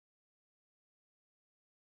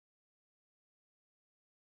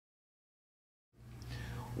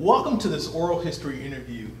Welcome to this oral history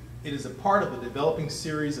interview. It is a part of a developing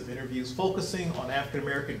series of interviews focusing on African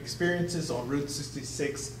American experiences on Route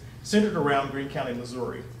 66, centered around Greene County,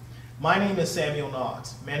 Missouri. My name is Samuel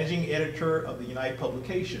Knox, managing editor of the Unite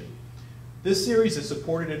publication. This series is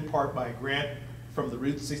supported in part by a grant from the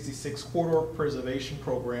Route 66 Corridor Preservation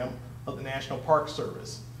Program of the National Park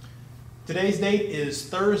Service. Today's date is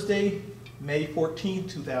Thursday, May 14,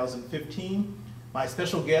 2015. My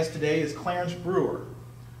special guest today is Clarence Brewer.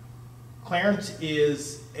 Clarence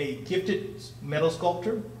is a gifted metal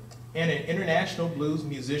sculptor and an international blues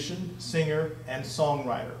musician, singer, and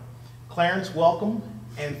songwriter. Clarence, welcome,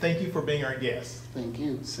 and thank you for being our guest. Thank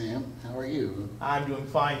you, Sam. How are you? I'm doing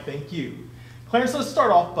fine, thank you. Clarence, let's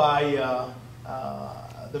start off by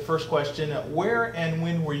the first question. Where and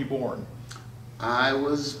when were you born? I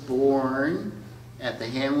was born at the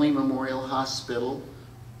Hanley Memorial Hospital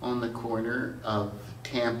on the corner of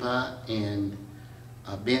Tampa and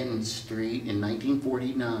Benton Street in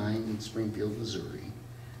 1949 in Springfield, Missouri.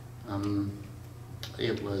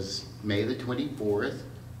 It was May the 24th,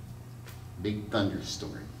 big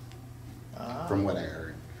thunderstorm, from what I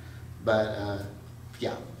heard. But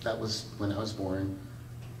yeah, that was when I was born.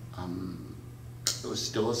 It was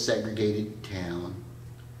still a segregated town,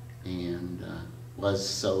 and was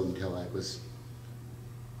so until I was,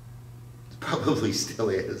 probably still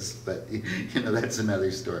is, but you know, that's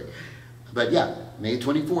another story. But yeah, May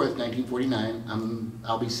 24th, 1949,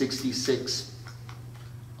 I'll be 66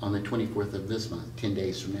 on the 24th of this month, 10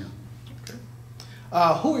 days from now. Okay.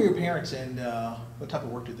 Who are your parents and what type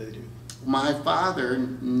of work did they do? My father,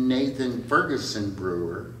 Nathan Ferguson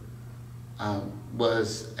Brewer,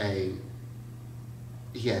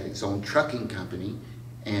 he had his own trucking company,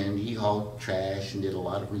 and he hauled trash and did a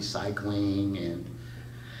lot of recycling, and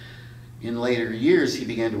in later years he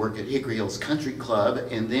began to work at Hickory Hills Country Club,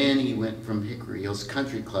 and then he went from Hickory Hills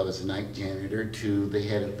Country Club as a night janitor to the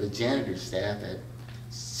head of the janitor staff at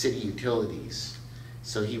City Utilities.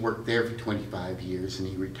 So he worked there for 25 years and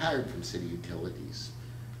he retired from City Utilities.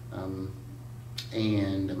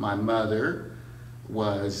 And my mother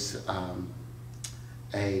was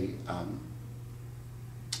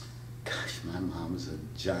gosh, my mom was a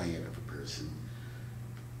giant of a person.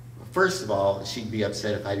 First of all, she'd be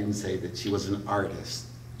upset if I didn't say that she was an artist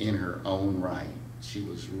in her own right. She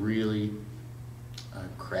was really a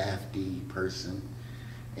crafty person,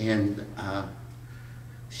 and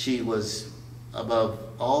she was, above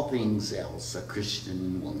all things else, a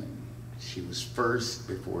Christian woman. She was first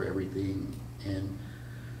before everything, and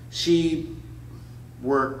she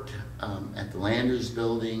worked at the Landers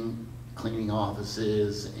Building, cleaning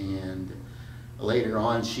offices, and later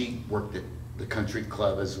on she worked at the country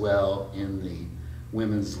club as well in the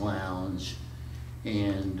women's lounge,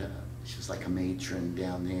 and she was like a matron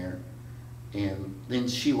down there. And then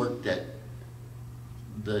she worked at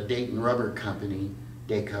the Dayton Rubber Company,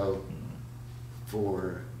 Dayco,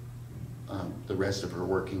 for the rest of her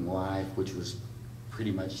working life, which was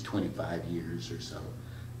pretty much 25 years or so.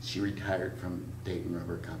 She retired from Dayton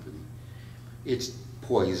Rubber Company. It's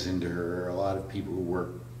poison to her. A lot of people who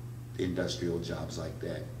work industrial jobs like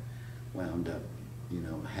that wound up, you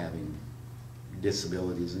know, having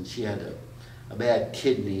disabilities, and she had a bad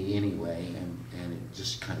kidney anyway, and it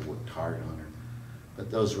just kind of worked hard on her.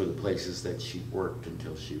 But those were the places that she worked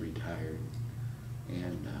until she retired,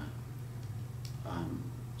 and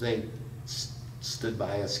they stood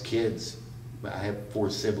by us kids. I have 4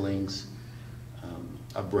 siblings,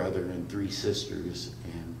 a brother and 3 sisters,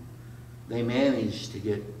 and they managed to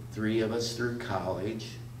get 3 of us through college.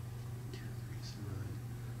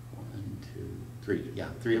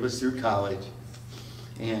 3 of us through college,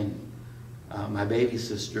 and my baby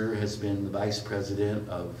sister has been the vice president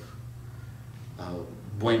of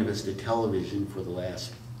Buena Vista Television for the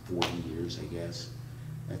last 40 years, I guess.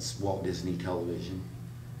 That's Walt Disney Television.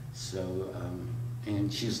 So,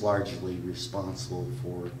 and she's largely responsible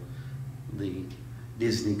for the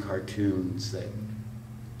Disney cartoons that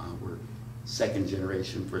were second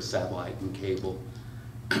generation for satellite and cable.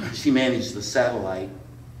 She managed the satellite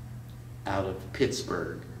out of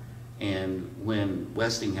Pittsburgh, and when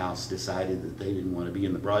Westinghouse decided that they didn't want to be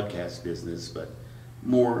in the broadcast business but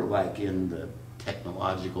more like in the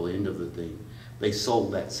technological end of the thing, they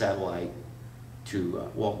sold that satellite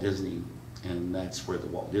to Walt Disney, and that's where the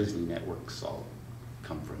Walt Disney networks all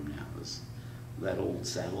come from now, is that old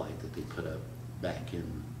satellite that they put up back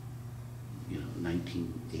in, you know,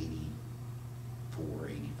 1984,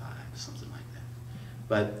 85, something like that.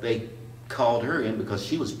 But they called her in because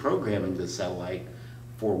she was programming the satellite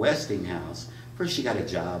for Westinghouse. First she got a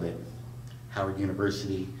job at Howard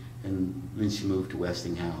University, and then she moved to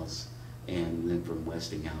Westinghouse and then from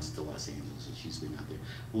Westinghouse to Los Angeles, and she's been out there.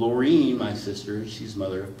 Laureen, my sister, she's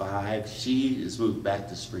mother of 5. She has moved back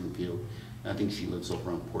to Springfield. I think she lives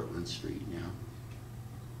over on Portland Street now.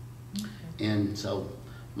 Okay. And so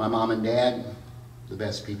my mom and dad, the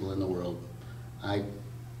best people in the world. I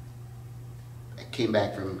came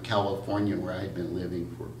back from California where I had been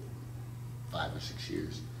living for 5 or 6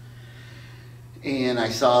 years. And I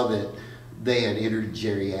saw that they had entered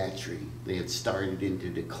geriatry. They had started into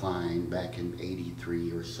decline back in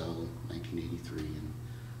 83 or so, 1983. And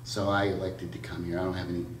so I elected to come here. I don't have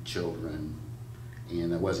any children,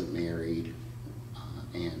 and I wasn't married.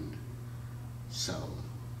 And so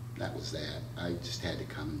that was that. I just had to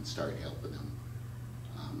come and start helping them.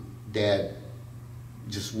 Dad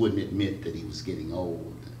just wouldn't admit that he was getting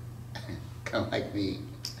old, kind of like me.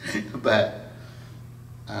 But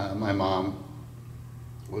my mom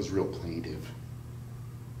was real plaintive.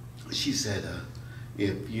 She said,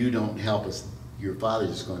 if you don't help us, your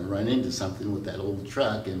father's going to run into something with that old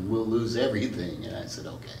truck and we'll lose everything. And I said,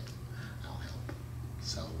 okay, I'll help.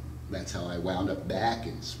 So that's how I wound up back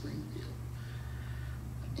in Springfield.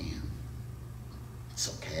 And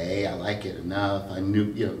it's okay, I like it enough. I knew,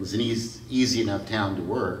 you know, it was an easy enough town to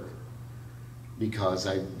work because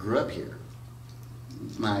I grew up here.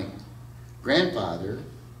 My grandfather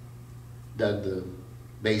dug the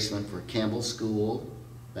basement for Campbell School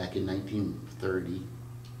back in 1930,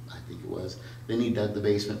 I think it was. Then he dug the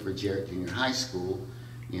basement for Jarrett Junior High School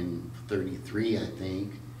in 33, I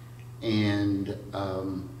think. And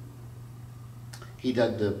he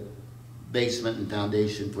dug the basement and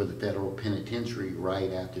foundation for the federal penitentiary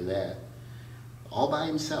right after that, all by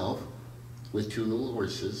himself with 2 little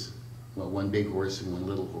horses, well, 1 big horse and 1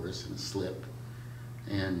 little horse and a slip,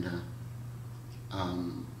 and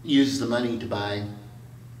used the money to buy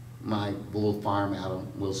my little farm out on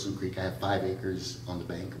Wilson Creek. I have 5 acres on the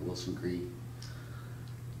bank of Wilson Creek,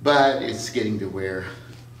 but it's getting to where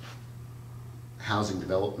housing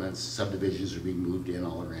developments, subdivisions are being moved in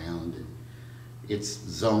all around, and it's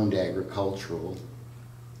zoned agricultural,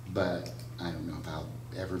 but I don't know if I'll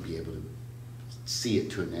ever be able to see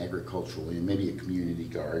it to an agricultural end, maybe a community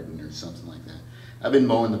garden or something like that. I've been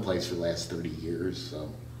mowing the place for the last 30 years,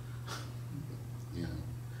 so, you know,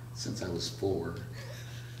 since I was 4.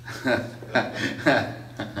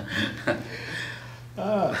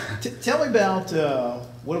 Tell me about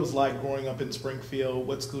what it was like growing up in Springfield.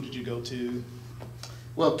 What school did you go to?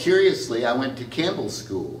 Well, curiously, I went to Campbell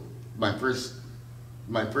School, my first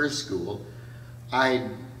school. I'd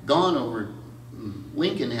gone over,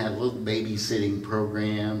 Lincoln had a little babysitting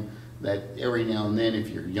program that every now and then, if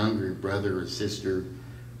your younger brother or sister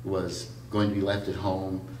was going to be left at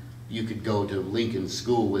home, you could go to Lincoln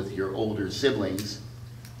School with your older siblings,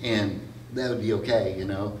 and that would be okay, you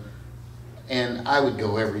know. And I would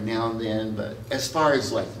go every now and then, but as far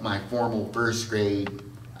as like my formal first grade,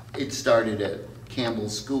 it started at Campbell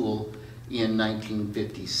School in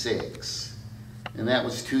 1956. And that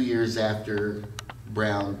was 2 years after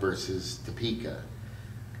Brown versus Topeka.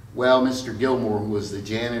 Well, Mr. Gilmore, who was the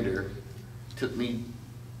janitor, took me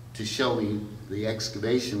to show me the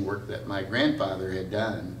excavation work that my grandfather had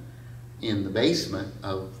done in the basement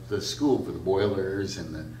of the school for the boilers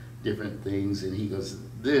and the different things. And he goes,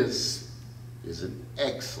 "This is an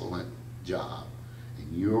excellent job,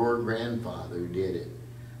 and your grandfather did it."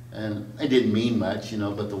 And I didn't mean much, you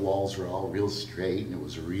know, but the walls were all real straight, and it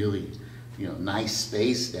was really, you know, nice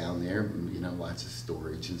space down there, you know, lots of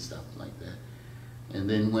storage and stuff like that. And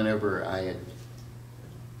then whenever I had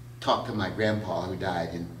talked to my grandpa, who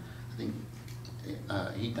died in, I think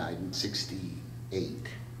he died in 68,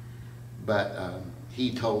 but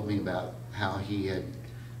he told me about how he had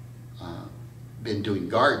been doing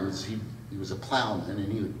gardens. He was a plowman,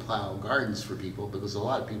 and he would plow gardens for people because a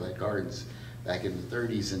lot of people had gardens back in the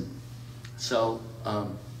 30s. And so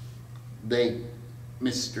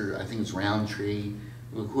Mr., I think it was Roundtree,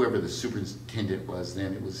 whoever the superintendent was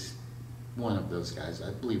then, it was one of those guys,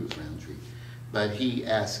 I believe it was Roundtree, but he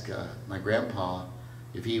asked my grandpa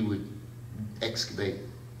if he would excavate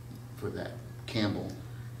for that Campbell.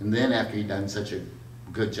 And then after he'd done such a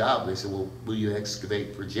good job, they said, "Well, will you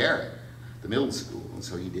excavate for Jarrett, the middle school?" And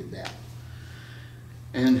so he did that.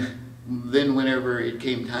 And then whenever it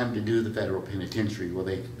came time to do the federal penitentiary, well,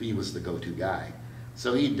 he was the go-to guy.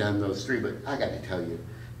 So he'd done those 3, but I got to tell you,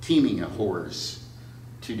 teaming a horse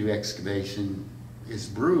to do excavation is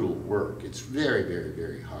brutal work. It's very, very,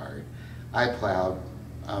 very hard. I plowed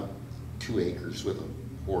 2 acres with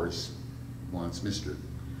a horse once. Mr.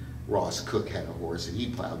 Ross Cook had a horse, and he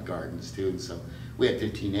plowed gardens too, and so we had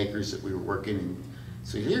 15 acres that we were working in.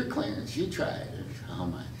 So here, Clarence, you try it. Oh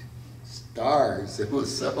my, stars. It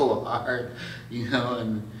was so hard, you know,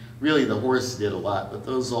 and really the horse did a lot, but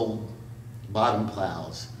those old bottom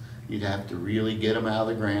plows, you'd have to really get them out of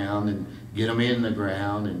the ground and get them in the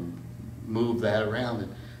ground and move that around.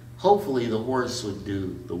 And hopefully the horse would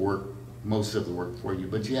do the work, most of the work for you,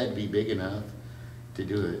 but you had to be big enough to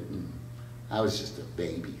do it. And I was just a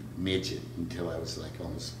baby, midget, until I was like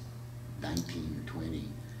almost 19 or 20.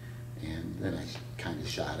 And then I kind of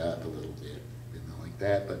shot up a little bit, like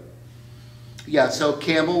that. But yeah, so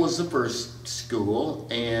Campbell was the first school,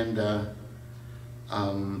 and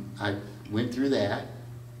I went through that.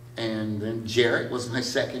 And then Jarrett was my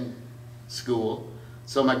second school.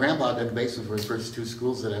 So my grandpa dug the basement for the first two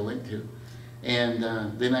schools that I went to.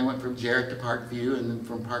 And then I went from Jarrett to Parkview, and then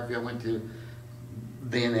from Parkview I went to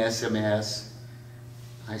then SMS.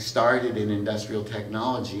 I started in industrial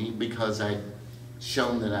technology because I'd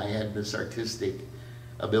shown that I had this artistic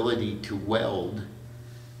ability to weld.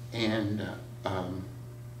 And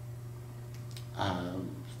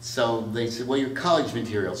so they said, well, you're college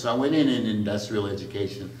material. So I went in industrial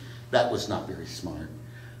education. That was not very smart,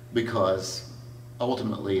 because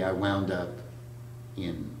ultimately I wound up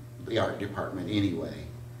in the art department anyway.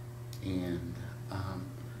 And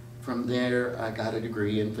from there I got a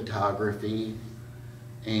degree in photography,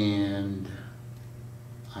 and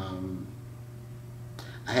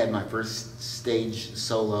I had my first stage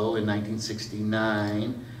solo in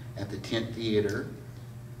 1969 at the Tent Theater.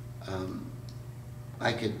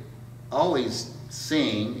 I could always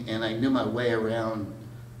sing, and I knew my way around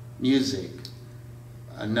music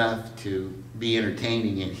enough to be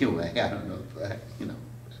entertaining anyway. I don't know if I, you know,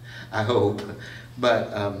 I hope.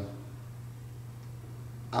 But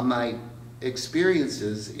my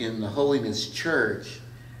experiences in the Holiness Church,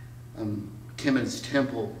 Timmons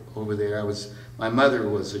Temple over there, my mother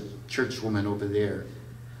was a churchwoman over there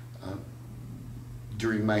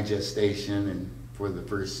during my gestation, and for the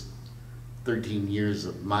first 13 years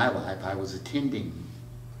of my life I was attending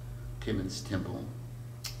Timmons Temple.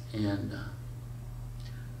 And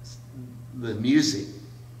the music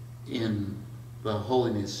in the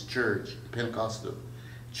Holiness Church, the Pentecostal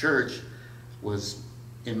church, was,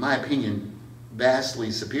 in my opinion, vastly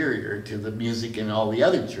superior to the music in all the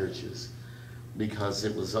other churches, because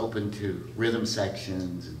it was open to rhythm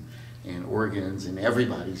sections and organs, and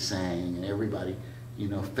everybody sang, and everybody, you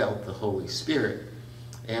know, felt the Holy Spirit.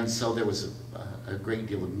 And so there was a great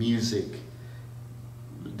deal of music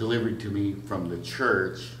delivered to me from the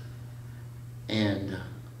church. And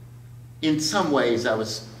in some ways I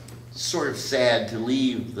was sort of sad to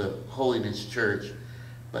leave the Holiness Church,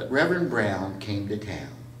 but Reverend Brown came to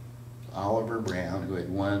town. Oliver Brown, who had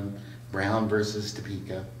won Brown versus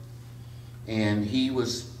Topeka, and he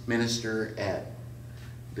was minister at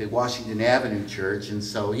the Washington Avenue Church, and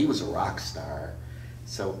so he was a rock star.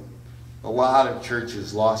 So a lot of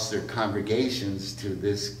churches lost their congregations to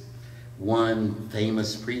this one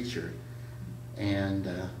famous preacher. And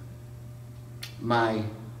my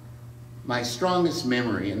strongest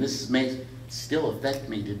memory, and this may still affect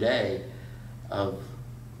me today, of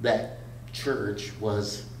that church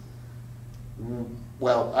was,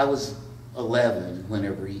 well, I was 11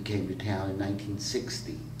 whenever he came to town in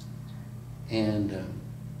 1960. And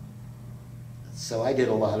so I did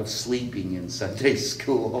a lot of sleeping in Sunday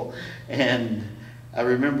school. And I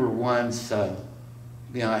remember once,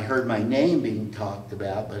 you know, I heard my name being talked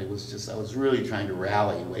about, but it was just, I was really trying to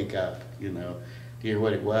rally, wake up, you know, to hear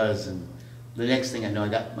what it was. And the next thing I know, I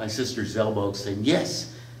got my sister's elbow saying,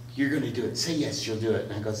 yes, you're going to do it. Say yes, you'll do it.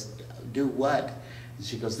 And I goes, do what? And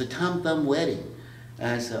she goes, the Tom Thumb wedding. And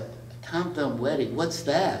I said, Tom Thumb wedding, what's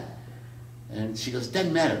that? And she goes,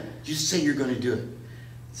 doesn't matter. Just say you're going to do it.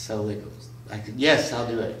 So I said, yes, I'll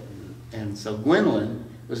do it. And so Gwendolyn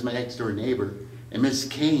was my next door neighbor, and Miss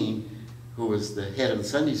Kane, who was the head of the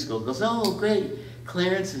Sunday school, goes, oh, great,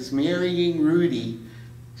 Clarence is marrying Rudy.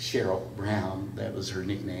 Cheryl Brown, that was her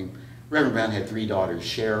nickname. Reverend Brown had 3 daughters,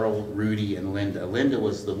 Cheryl, Rudy, and Linda. Linda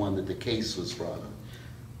was the one that the case was brought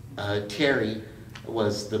on. Terry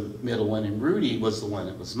was the middle one, and Rudy was the one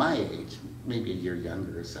that was my age, maybe a year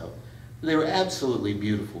younger or so. They were absolutely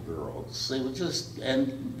beautiful girls. They were just,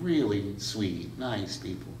 and really sweet, nice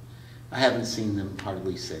people. I haven't seen them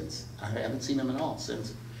hardly since. I haven't seen them at all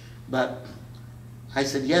since. But I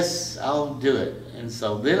said, yes, I'll do it. And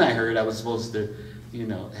so then I heard I was supposed to, you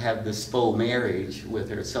know, have this faux marriage with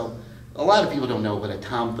her. So a lot of people don't know what a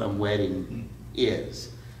Tom Thumb wedding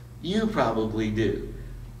is. You probably do.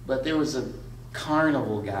 But there was a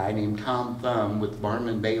carnival guy named Tom Thumb with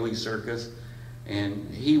Barnum Bailey Circus,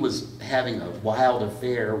 and he was having a wild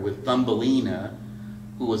affair with Thumbelina,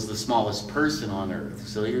 who was the smallest person on earth.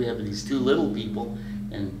 So here you have these 2 little people,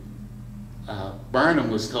 and Barnum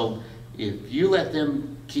was told, if you let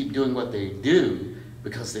them keep doing what they do,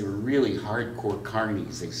 because they were really hardcore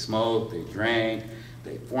carnies, they smoked, they drank,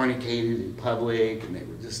 they fornicated in public, and they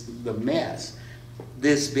were just the mess,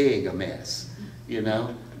 this big a mess, you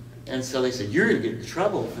know? And so they said, you're gonna get in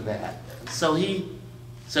trouble for that. So he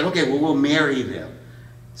said, okay, well, we'll marry them.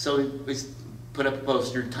 So we put up a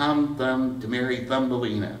poster, Tom Thumb to marry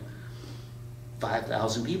Thumbelina.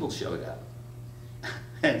 5,000 people showed up.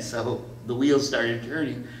 And so the wheels started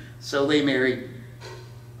turning. So they married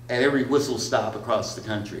at every whistle stop across the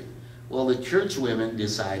country. Well, the church women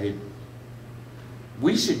decided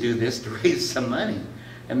we should do this to raise some money.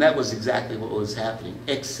 And that was exactly what was happening,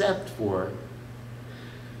 except for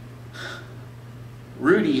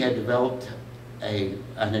Rudy had developed an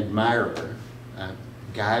admirer, a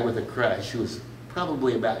guy with a crush who was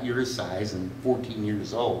probably about your size and 14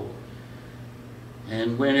 years old.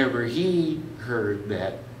 And whenever he heard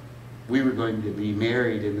that we were going to be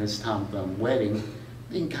married in this Tom Thumb wedding,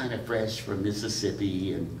 being kind of fresh from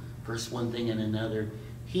Mississippi and first one thing and another,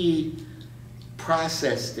 he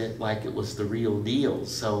processed it like it was the real deal.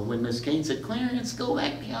 So when Miss Kane said, Clarence, go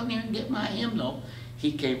back down there and get my hymnal,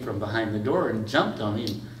 he came from behind the door and jumped on me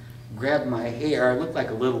and grabbed my hair. I looked like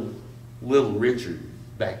a little Richard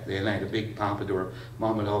back then. I had a big pompadour.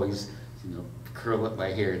 Mom would always, curl up my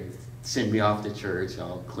hair and send me off to church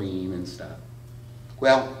all clean and stuff.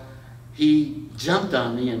 Well, he jumped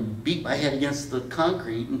on me and beat my head against the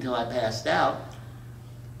concrete until I passed out.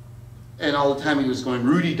 And all the time he was going,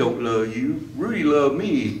 Rudy don't love you, Rudy love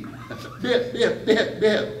me. Bip, bip, bip,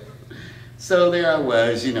 bip. So there I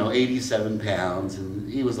was, 87 pounds,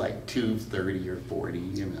 and he was like 230 or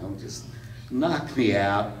 40, just knocked me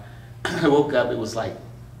out. I woke up, it was like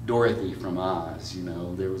Dorothy from Oz,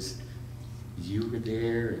 there was, you were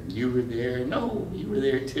there, and you were there, no, you were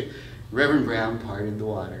there too. Reverend Brown parted the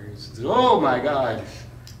waters. He said, oh my gosh,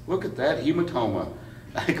 look at that hematoma.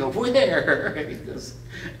 I go, where? He goes,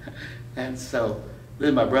 and so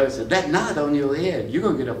then my brother said, that knot on your head, you're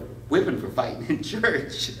going to get a whipping for fighting in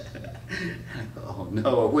church. I go, oh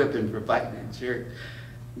no, a whipping for fighting in church.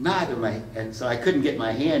 Knot in my, and so I couldn't get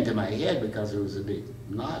my hand to my head because there was a big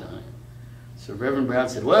knot on it. So Reverend Brown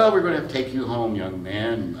said, well, we're going to have to take you home, young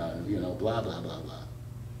man, blah, blah, blah, blah.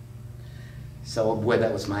 So, boy,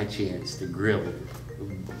 that was my chance to grill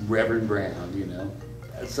Reverend Brown,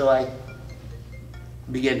 So I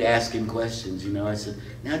began to ask him questions, I said,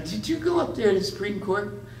 now, did you go up there to the Supreme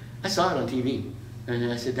Court? I saw it on TV.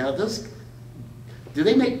 And I said, now, do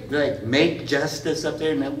they make justice up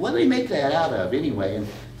there? Now, what do they make that out of anyway? And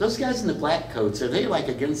those guys in the black coats, are they like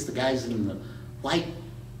against the guys in the white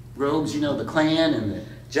robes, the Klan and the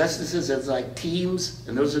justices as like teams,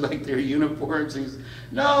 and those are like their uniforms? He said,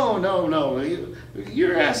 no,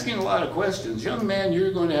 you're asking a lot of questions. Young man,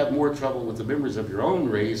 you're going to have more trouble with the members of your own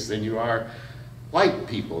race than you are white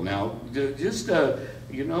people. Now, just,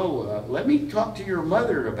 let me talk to your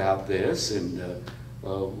mother about this, and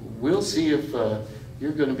we'll see if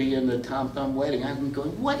you're going to be in the Tom Thumb wedding. I'm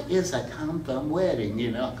going, what is a Tom Thumb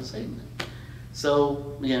wedding,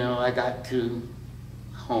 So, I got to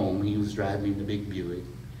home. He was driving the big Buick,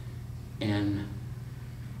 and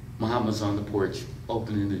Mom was on the porch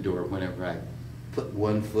opening the door whenever I put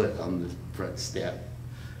one foot on the front step.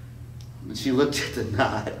 And she looked at the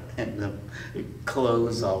knot and the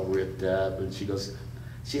clothes all ripped up, and she goes,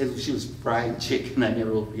 she was frying chicken, I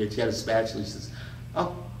never will forget. She had a spatula. She says,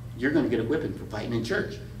 oh, you're going to get a whipping for fighting in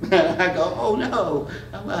church. I go, oh no.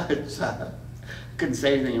 Couldn't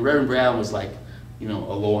say anything. Reverend Brown was like, a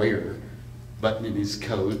lawyer, buttoning his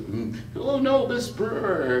coat, and, oh no, Miss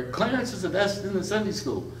Brewer, Clarence is the best in the Sunday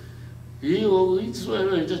school. He's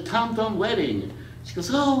a Tom Thumb wedding. She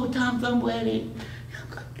goes, oh, Tom Thumb wedding.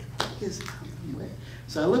 What is a Tom Thumb wedding?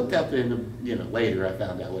 So I looked up and, later I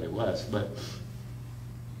found out what it was, but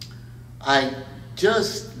I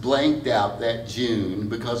just blanked out that June,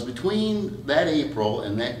 because between that April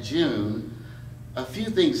and that June, a few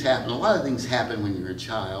things happened. A lot of things happen when you're a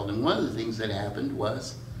child, and one of the things that happened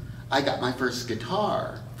was I got my first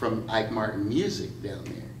guitar from Ike Martin Music down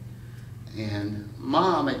there. And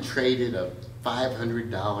Mom had traded a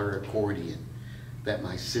 $500 accordion that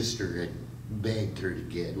my sister had begged her to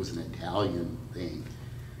get. It was an Italian thing.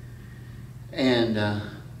 And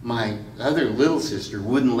my other little sister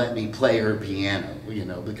wouldn't let me play her piano,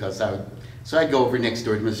 because so I'd go over next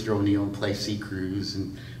door to Mr. O'Neill and play Sea Cruise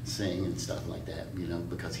and sing and stuff like that,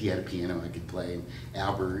 because he had a piano I could play. And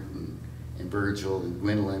Albert and Virgil and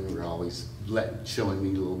Gwendolyn were always showing me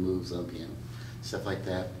little moves on piano, stuff like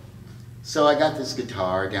that. So I got this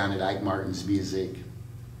guitar down at Ike Martin's Music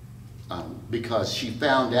because she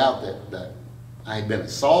found out that I had been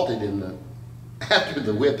assaulted in the after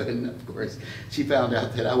the whipping, of course, she found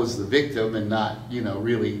out that I was the victim and not,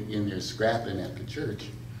 really in there scrapping after church.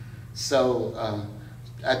 So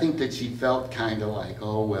I think that she felt kind of like,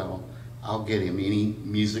 oh, well, I'll get him any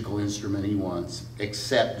musical instrument he wants,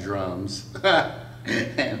 except drums.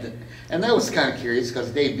 and that was kind of curious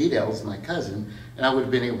because Dave Beadell's my cousin, and I would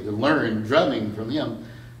have been able to learn drumming from him.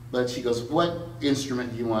 But she goes, what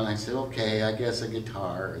instrument do you want? I said, okay, I guess a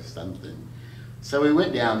guitar or something. So we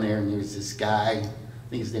went down there, and there was this guy, I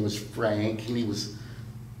think his name was Frank, and it was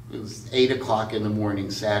 8 o'clock in the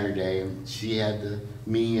morning Saturday, and she had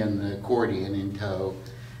me and the accordion in tow.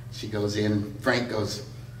 She goes in, and Frank goes,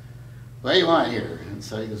 what do you want here? And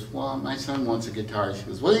so he goes, well, my son wants a guitar. She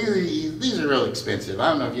goes, well, these are really expensive. I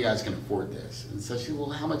don't know if you guys can afford this. And so she goes, well,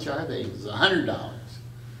 how much are they? He goes, $100.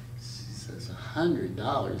 She says,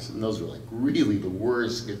 $100? And those were like really the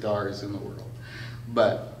worst guitars in the world.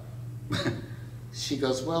 But she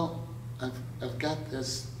goes, well, I've got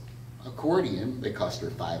this accordion. They cost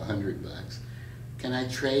her $500. Can I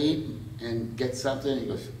trade and get something? He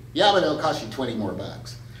goes, yeah, but it'll cost you 20 more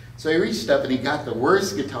bucks. So he reached up and he got the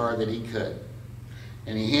worst guitar that he could,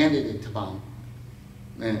 and he handed it to Mom.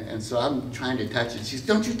 And so I'm trying to touch it. She says,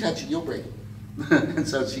 don't you touch it, you'll break it. And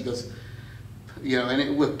so she goes, and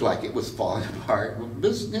it looked like it was falling apart. It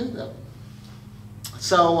was new though.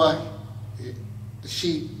 So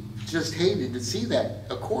she just hated to see that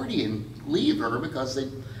accordion leave her because they,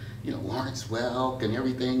 Lawrence Welk and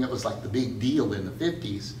everything, it was like the big deal in the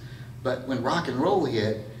 50s. But when rock and roll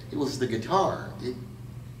hit, it was the guitar. It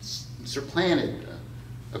supplanted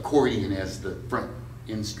accordion as the front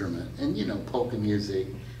instrument, and polka music,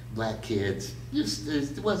 black kids,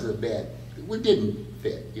 it wasn't bad. It didn't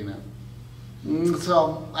fit,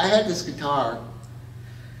 So I had this guitar,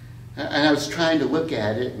 and I was trying to look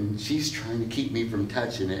at it, and she's trying to keep me from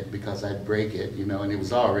touching it because I'd break it, and it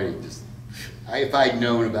was already just. If I'd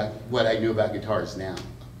known about what I knew about guitars now,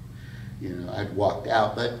 I'd walked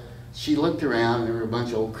out. But she looked around, and there were a bunch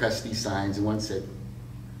of old crusty signs, and one said,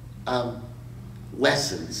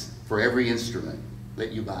 lessons for every instrument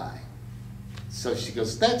that you buy. So she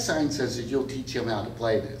goes, that sign says that you'll teach him how to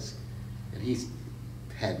play this. And he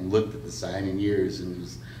hadn't looked at the sign in years and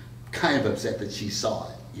was kind of upset that she saw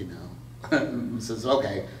it, Says,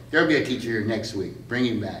 okay, there'll be a teacher here next week, bring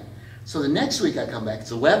him back. So the next week I come back,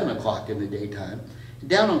 it's 11 o'clock in the daytime, and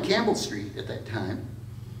down on Campbell Street at that time,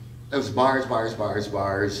 there was bars,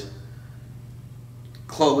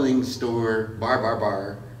 clothing store,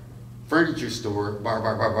 bar, furniture store,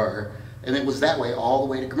 bar, and it was that way all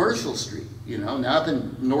the way to Commercial Street, Now up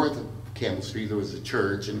in north of Campbell Street there was a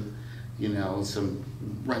church and, some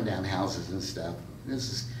rundown houses and stuff.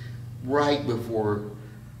 This is right before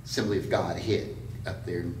Assembly of God hit up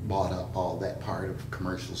there and bought up all that part of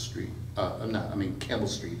Commercial Street, Campbell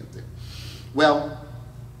Street up there. Well,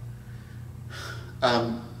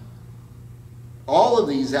 all of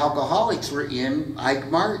these alcoholics were in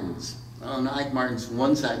Ike Martin's. On Ike Martin's,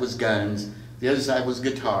 one side was guns, the other side was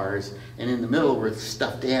guitars, and in the middle were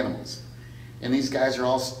stuffed animals. And these guys are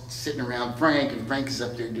all sitting around Frank, and Frank is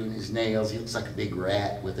up there doing his nails. He looks like a big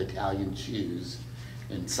rat with Italian shoes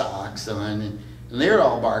and socks on, and they're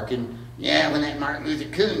all barking, yeah, when that Martin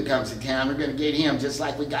Luther Coon comes to town, we're going to get him just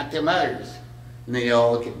like we got them others. And they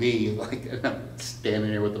all look at me like I'm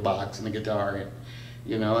standing there with the box and the guitar, and,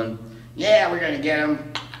 and yeah, we're going to get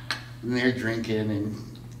him. And they're drinking and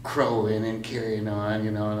crowing and carrying on,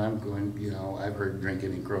 and I'm going, I've heard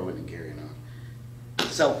drinking and crowing and carrying on.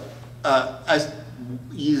 So I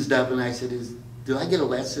eased up and I said, do I get a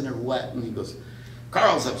lesson or what? And he goes,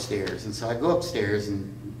 Carl's upstairs. And so I go upstairs,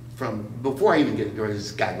 and before I even get the door,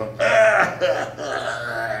 there's this guy going,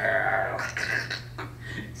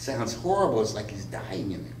 sounds horrible. It's like he's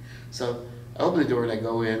dying in there. So I open the door and I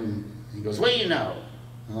go in, and he goes, what do you know?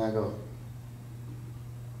 And I go,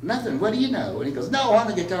 nothing, what do you know? And he goes, no, on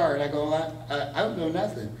the guitar. And I go, I don't know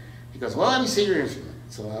nothing. He goes, well, let me see your instrument.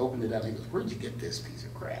 So I opened it up, and he goes, where'd you get this piece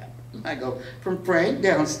of crap? And I go, from Frank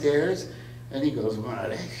downstairs. And he goes, well,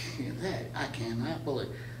 I cannot believe.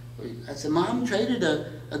 I said, Mom traded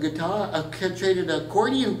a guitar, traded an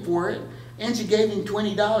accordion for it, and she gave him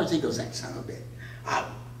 $20. He goes, that son of a bitch.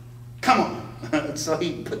 Oh, come on. So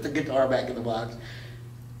he put the guitar back in the box.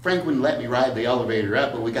 Frank wouldn't let me ride the elevator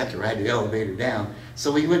up, but we got to ride the elevator down.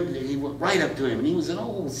 So he went right up to him, and he was an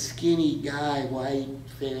old skinny guy,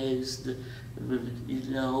 white-faced,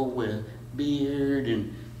 with beard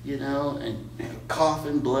and, and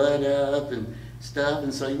coughing blood up and stuff.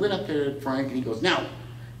 And so he went up to Frank, and he goes, now,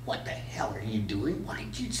 what the hell are you doing? Why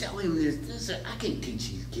did you sell him this? I can't teach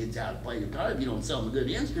these kids how to play guitar if you don't sell them a good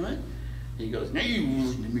instrument. And he goes, now you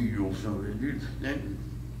listen to me, you old son of a bitch.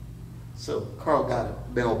 So Carl got a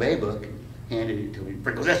Bell Bay book and handed it to me.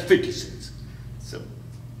 Frank goes, that's 50 cents. So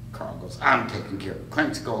Carl goes, I'm taking care of it.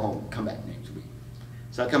 Clarence, go home, come back next week.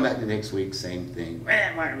 So I come back the next week, same thing.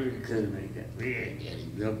 We couldn't make it. We ain't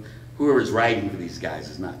getting, you know, whoever's writing for these guys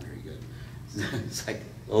is not very good. It's like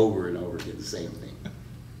over and over again, the same thing.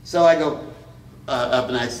 So I go up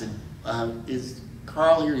and I said, is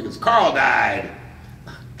Carl here? He goes, Carl died.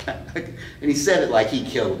 And he said it like he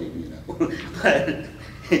killed him, you know. But,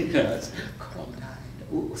 you know, it's, Carl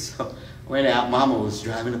died. Ooh. So I went out, Mama was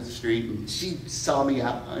driving up the street and she saw me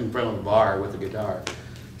out in front of a bar with a guitar.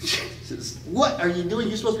 She says, what are you doing?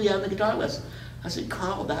 You're supposed to be having a guitar lesson. I said,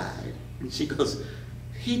 Carl died. And she goes,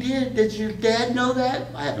 he did? Did your dad know that?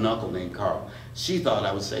 I have an uncle named Carl. She thought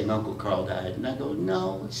I was saying Uncle Carl died. And I go,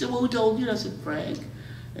 no. She said, well, who told you? I said, Frank.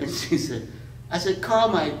 And she said, I said, Carl,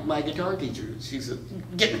 my guitar teacher. She said,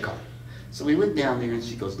 get in the car. So we went down there and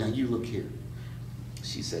she goes, now you look here.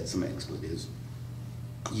 She said some expletives.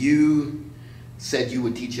 You said you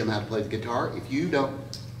would teach him how to play the guitar. If you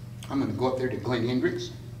don't, I'm going to go up there to Glenn Hendricks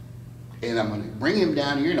and I'm going to bring him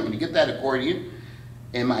down here and I'm going to get that accordion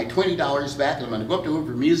and my $20 back and I'm going to go up to him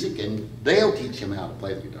for music and they'll teach him how to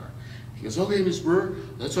play the guitar. He goes, okay, Miss Brewer,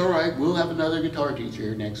 that's all right. We'll have another guitar teacher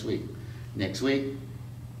here next week. Next week,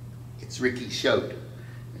 it's Ricky Schote.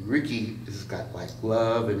 And Ricky has got like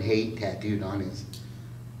love and hate tattooed on his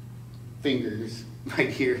fingers, right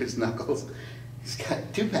here, his knuckles. He's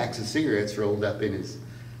got 2 packs of cigarettes rolled up in his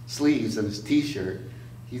sleeves and his t-shirt.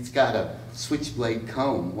 He's got a switchblade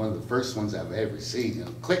comb, one of the first ones I've ever seen. You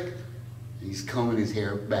know, click, and he's combing his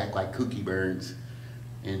hair back like Cookie Burns.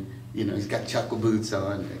 And you know, he's got chuckle boots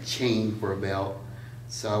on, a chain for a belt.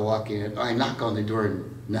 So I walk in, I knock on the door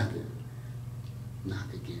and nothing.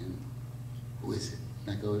 Knock again. Who is it?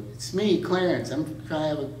 And I go, it's me, Clarence. I'm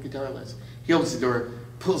trying to have a guitar lesson. He opens the door,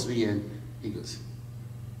 pulls me in. He goes,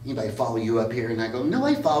 anybody follow you up here? And I go,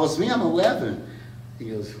 nobody follows me, I'm 11. He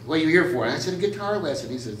goes, what are you here for? And I said, a guitar lesson.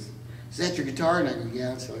 He says, is that your guitar? And I go,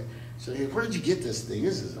 yeah. So he goes, where did you get this thing?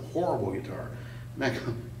 This is a horrible guitar. And I go,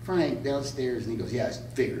 Frank, downstairs. And he goes, yeah, it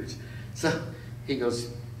figures. So he goes,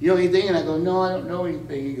 you know anything? And I go, no, I don't know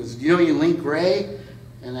anything. He goes, do you know any Link Ray?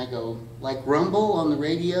 And I go, like Rumble on the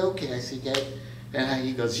radio? Can I see that? And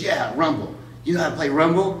he goes, yeah, Rumble. You know how to play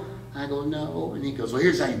Rumble? I go, no. And he goes, well,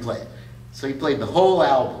 here's how you play it. So he played the whole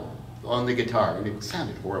album on the guitar, and it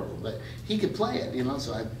sounded horrible, but he could play it, you know,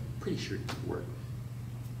 so I'm pretty sure it could work.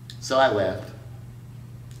 So I left.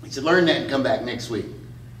 He said, learn that and come back next week.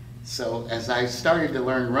 So as I started to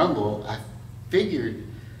learn Rumble, I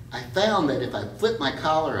found that if I flipped my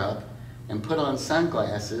collar up and put on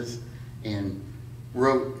sunglasses and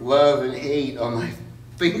wrote love and hate on my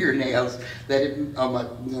fingernails, that on my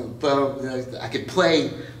thumb, I could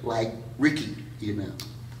play like Ricky, you know.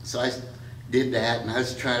 So I did that, and I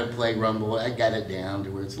was trying to play Rumble. I got it down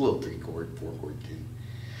to where it's a little 3-chord, 4-chord tune.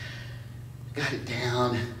 Got it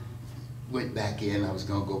down, went back in. I was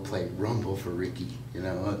going to go play Rumble for Ricky, you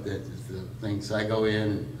know, that's the thing. So I go in,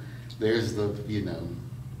 and there's the, you know,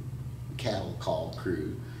 cattle call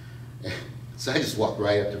crew. So I just walked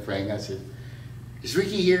right up to Frank. I said, is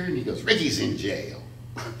Ricky here? And he goes, Ricky's in jail.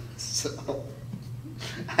 So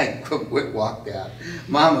I walked out.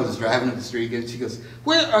 Mom was driving up the street and she goes,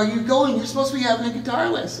 where are you going? You're supposed to be having a guitar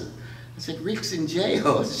lesson. I said, Rick's in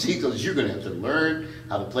jail. She goes, you're going to have to learn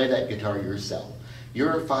how to play that guitar yourself.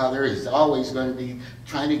 Your father is always going to be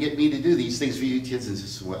trying to get me to do these things for you kids. And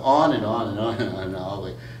just went on and on and on and on and all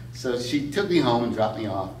the way. So she took me home and dropped me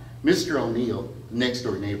off. Mr. O'Neill, next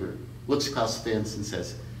door neighbor, looks across the fence and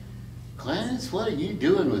says, Clarence, what are you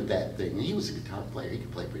doing with that thing? And he was a guitar player. He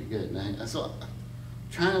could play pretty good. And I saw,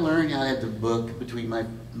 trying to learn how to have the book between my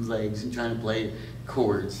legs and trying to play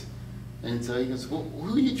chords. And so he goes, well,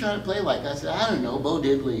 who are you trying to play like? I said, I don't know, Bo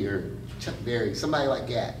Diddley or Chuck Berry, somebody like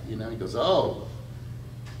that. You know, he goes, oh,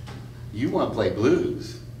 you want to play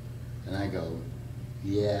blues? And I go,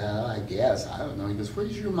 yeah, I guess. I don't know. He goes,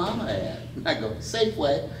 where's your mama at? And I go,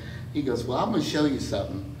 Safeway. He goes, well, I'm going to show you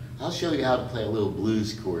something. I'll show you how to play a little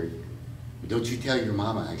blues chord. But don't you tell your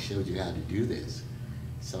mama I showed you how to do this.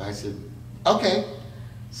 So I said, okay.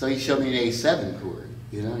 So he showed me an A7 chord.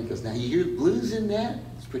 You know, he goes, now you hear blues in that?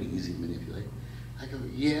 It's pretty easy to manipulate. I go,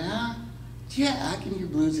 yeah, I can hear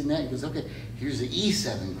blues in that. He goes, okay, here's the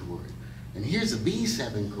E7 chord. And here's the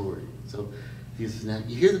B7 chord. So he says, now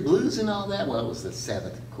you hear the blues and all that? Well, it was the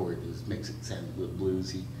 7th chord. It makes it sound a little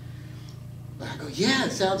bluesy. But I go, yeah,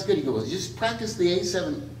 it sounds good. He goes, well, just practice the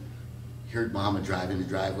A7. He heard Mama drive in the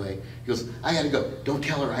driveway. He goes, I got to go. Don't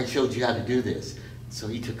tell her I showed you how to do this. So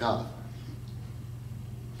he took off.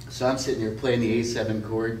 So I'm sitting there playing the A7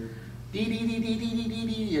 chord. Dee, dee, dee, dee, dee, dee, dee,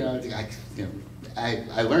 dee. You know,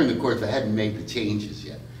 I learned the chords, but I hadn't made the changes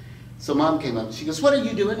yet. So Mom came up, she goes, "What are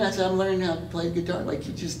you doing?" I said, "I'm learning how to play guitar like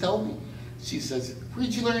you just told me." She says,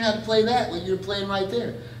 "Where'd you learn how to play that? Well, you're playing right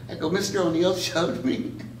there." I go, "Mr. O'Neill showed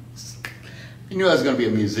me." I knew I was going to be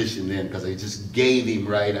a musician then because I just gave him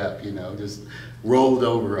right up, you know, just rolled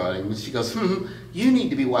over on him. And she goes, "You need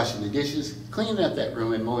to be washing the dishes, cleaning up that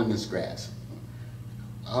room, and mowing this grass."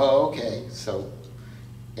 Oh, okay. So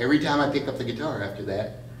every time I pick up the guitar after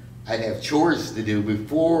that, I'd have chores to do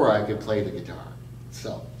before I could play the guitar.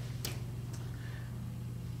 So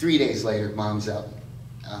 3 days later, Mom's out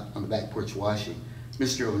on the back porch washing.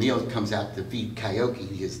 Mr. O'Neill comes out to feed Coyote,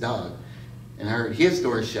 his dog, and I heard his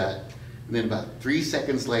door shut. And then about 3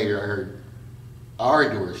 seconds later, I heard our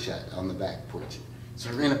door shut on the back porch. So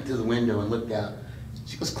I ran up to the window and looked out.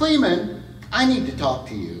 She goes, "Cleeman, I need to talk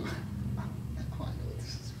to you." Oh, I know what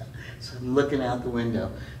this is about. So I'm looking out the window.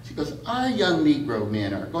 She goes, "Our young Negro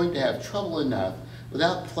men are going to have trouble enough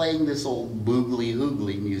without playing this old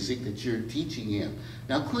boogly-hoogly music that you're teaching him.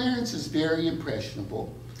 Now, Clarence is very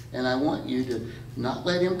impressionable, and I want you to not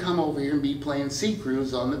let him come over here and be playing Sea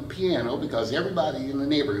Cruise on the piano because everybody in the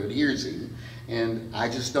neighborhood hears him. And I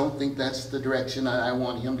just don't think that's the direction I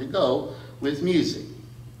want him to go with music."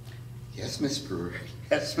 "Yes, Miss Brewer."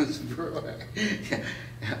 "Yes, Miss Brewer."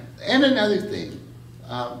 And another thing,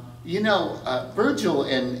 Virgil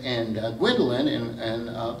and Gwendolyn and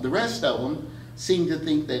the rest of them seem to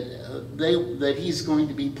think that he's going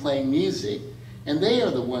to be playing music, and they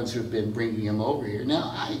are the ones who've been bringing him over here.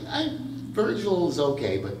 Now, Virgil is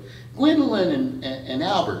okay, but Gwendolyn and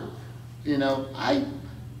Albert,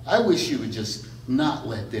 I wish you would just not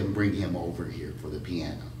let them bring him over here for the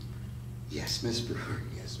piano. "Yes, Miss Brewer."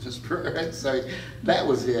 "Yes, Miss Brewer." So that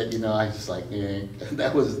was it. I was just like,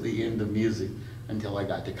 that was the end of music until I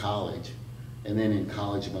got to college. And then in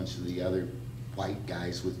college, a bunch of the other white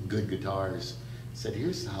guys with good guitars said,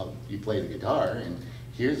 "Here's how you play the guitar, and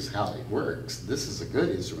here's how it works. This is a good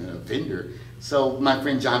instrument, a Fender." So my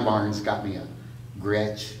friend John Barnes got me a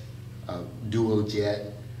Gretsch, a Duo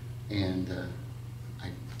Jet, and I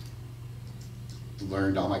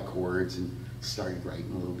learned all my chords and started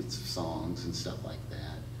writing little bits of songs and stuff like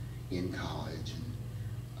that in college.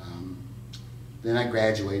 And then I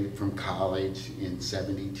graduated from college in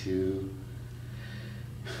 '72.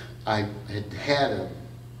 I had a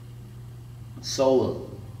solo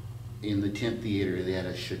in the Tent Theater. They had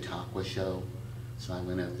a Chautauqua show. So I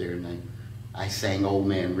went up there and I sang Old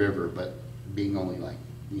Man River, but being only like,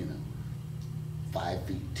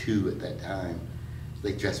 5'2" at that time,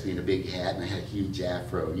 they dressed me in a big hat and I had a huge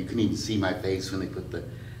afro. You couldn't even see my face when they put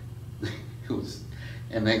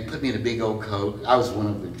and they put me in a big old coat. I was one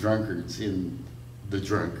of the drunkards in The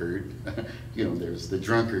Drunkard. There's the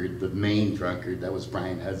drunkard, the main drunkard, that was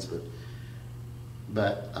Brian Husband.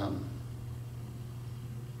 But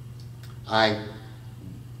I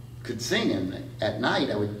could sing, and at night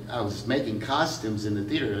I was making costumes in the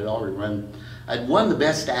theater. I'd won the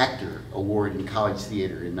Best Actor award in college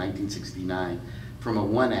theater in 1969 from a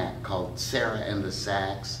one-act called Sarah and the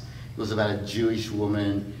Sax. It was about a Jewish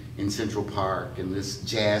woman in Central Park and this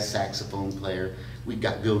jazz saxophone player. We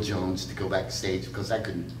got Bill Jones to go backstage because I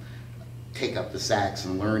couldn't take up the sax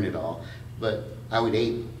and learn it all. But I would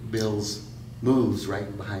ape Bill's moves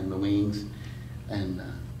right behind the wings. And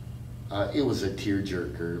it was a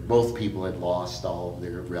tearjerker. Both people had lost all of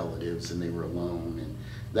their relatives and they were alone. And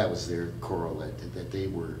that was their correlate, that they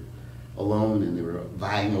were alone and they were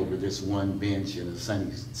vying over this one bench in a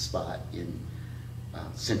sunny spot in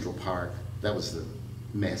Central Park. That was the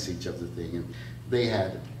message of the thing. And they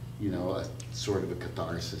had, a sort of a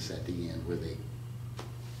catharsis at the end where they,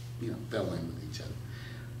 fell in with each other.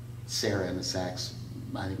 Sarah and the Sax,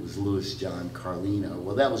 I think it was Louis John Carlino.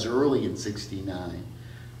 Well, that was early in '69.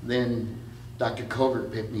 Then Dr.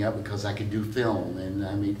 Covert picked me up because I could do film, and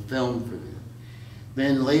I made film for them.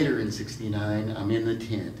 Then later in '69, I'm in the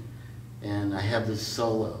tent, and I have this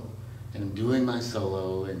solo, and I'm doing my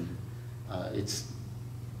solo, and it's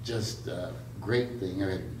just a great thing.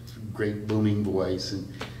 I had a great booming voice, and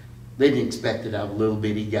they didn't expect it. I'm a little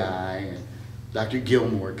bitty guy, and Dr.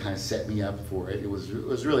 Gilmore kind of set me up for it. It was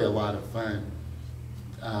really a lot of fun.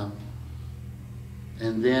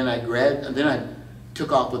 And then I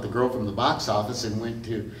took off with the girl from the box office and went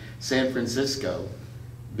to San Francisco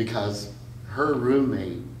because her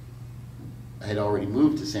roommate had already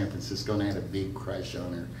moved to San Francisco and I had a big crush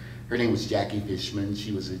on her. Her name was Jackie Fishman.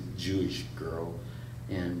 She was a Jewish girl,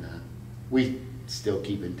 and we still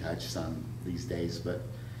keep in touch some these days. But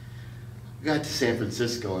I got to San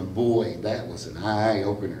Francisco, and boy, that was an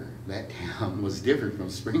eye-opener. That town was different from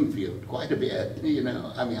Springfield quite a bit, I mean,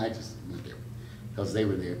 I just went there because they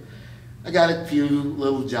were there. I got a few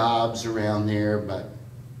little jobs around there, but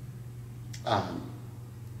I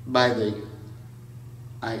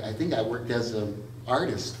think I worked as an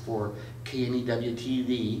artist for KNEW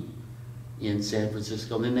TV in San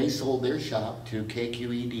Francisco. And then they sold their shop to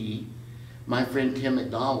KQED. My friend Tim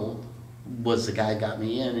McDonald was the guy who got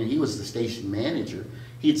me in, and he was the station manager.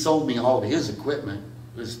 He'd sold me all of his equipment,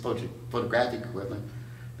 his photographic equipment,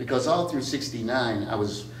 because all through '69 I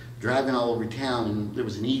was driving all over town, and there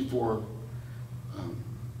was an E4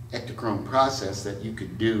 Ektachrome process that you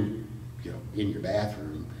could do, you know, in your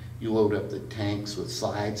bathroom. You load up the tanks with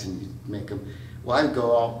slides and you make them. Well, I would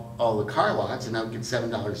go all the car lots, and I would get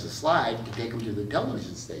 $7 a slide to take them to the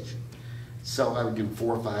television station. So I would do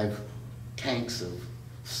 4 or 5 tanks of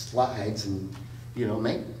slides and, you know,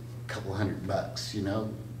 make a couple $100, you know,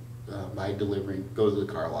 by delivering, go to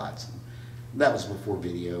the car lots. And that was before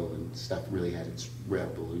video and stuff really had its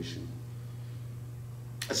revolution.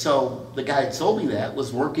 So the guy that sold me that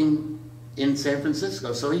was working in San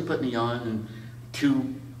Francisco, so he put me on, and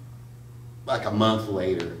like a month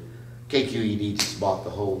later, KQED just bought the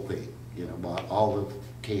whole thing, you know, bought all of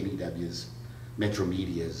KNEW's, Metro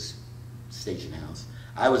Media's station house.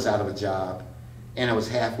 I was out of a job, and I was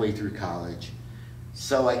halfway through college,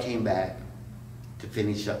 so I came back to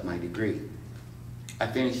finish up my degree. I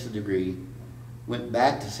finished the degree, went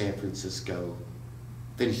back to San Francisco,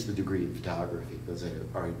 finished the degree in photography because I had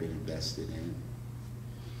already been invested in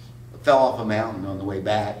it. I fell off a mountain on the way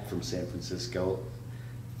back from San Francisco.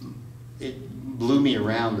 It blew me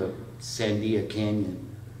around the Sandia Canyon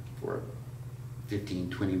for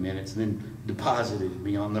 15, 20 minutes and then deposited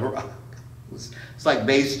me on the rock. It's like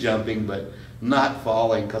base jumping, but not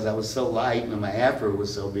falling because I was so light and my afro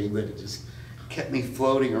was so big that it just kept me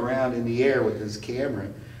floating around in the air with this camera.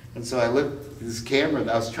 And so I looked at this camera,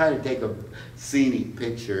 and I was trying to take a scenic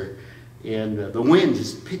picture, and the wind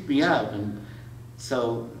just picked me up. And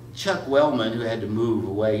so Chuck Wellman, who had to move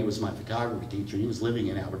away, he was my photography teacher, he was living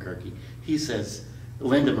in Albuquerque. He says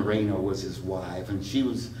Linda Moreno was his wife, and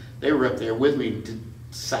they were up there with me to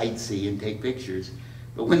sightsee and take pictures.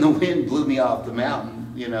 But when the wind blew me off the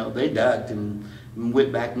mountain, you know, they ducked and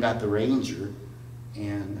went back and got the Ranger.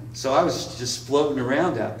 And so I was just floating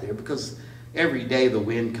around out there because every day the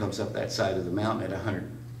wind comes up that side of the mountain at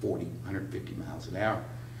 140, 150 miles an hour.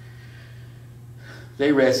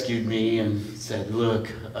 They rescued me and said, look,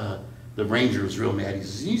 the Ranger was real mad. He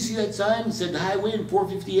says, you see that sign? It said high wind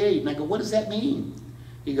 458. And I go, what does that mean?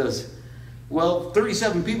 He goes, well,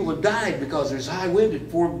 37 people have died because there's high wind at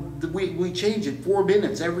we change it 4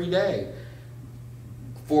 minutes every day.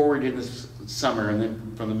 Forward in the summer, and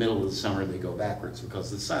then from the middle of the summer they go backwards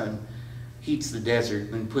because the sun heats the desert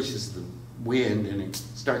and pushes the wind and it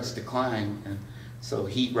starts to climb. And so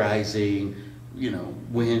heat rising, you know,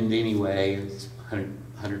 wind anyway, it's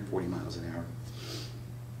 140 miles an hour.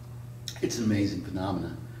 It's an amazing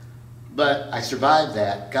phenomenon. But I survived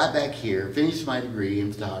that, got back here, finished my degree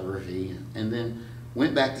in photography, and then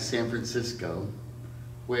went back to San Francisco,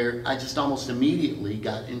 where I just almost immediately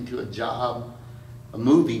got into a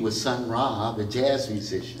movie with Sun Ra, the jazz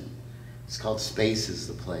musician. It's called Space is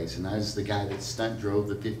the Place, and I was the guy that stunt drove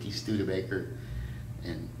the 50 Studebaker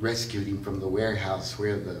and rescued him from the warehouse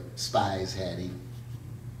where the spies had him.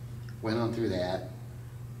 Went on through that.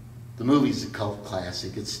 The movie's a cult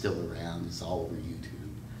classic, it's still around, it's all over YouTube.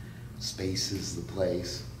 Space is the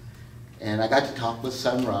Place. And I got to talk with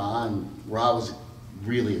Sun Ra, and Ra was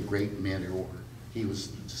really a great mentor. He was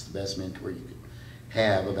just the best mentor you could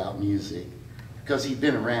have about music because he'd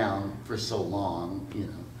been around for so long, you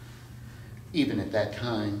know, even at that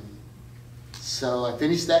time. So I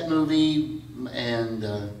finished that movie and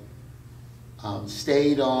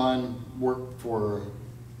stayed on, worked for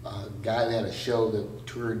a guy that had a show that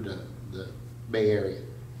toured the Bay Area,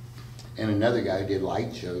 and another guy who did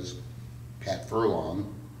light shows, Pat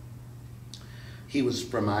Furlong. He was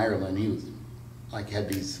from Ireland. He was had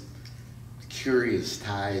these curious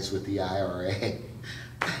ties with the IRA.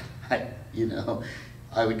 You know,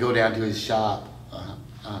 I would go down to his shop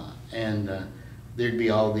and there'd be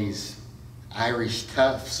all these Irish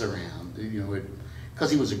toughs around, you know, because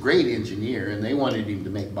he was a great engineer and they wanted him to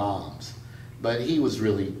make bombs. But he was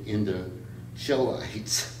really into show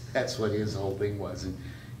lights. That's what his whole thing was. And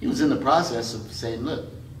he was in the process of saying, look,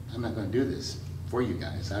 I'm not going to do this for you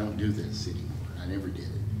guys. I don't do this anymore. I never did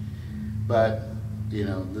it. But, you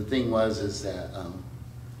know, the thing is that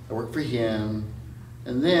I worked for him.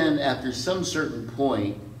 And then after some certain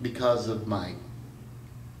point, because of my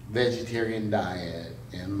vegetarian diet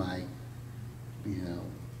and my, you know,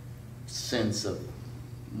 sense of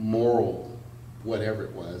moral, whatever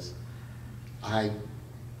it was, I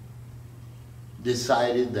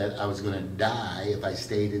decided that I was going to die if I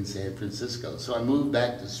stayed in San Francisco. So I moved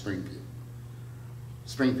back to Springfield.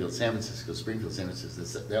 Springfield, San Francisco, Springfield, San Francisco.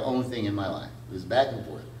 That's the only thing in my life. It was back and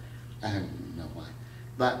forth. I don't even know why.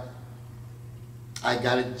 But I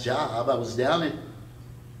got a job. I was down at,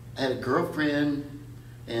 I had a girlfriend,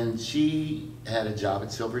 and she had a job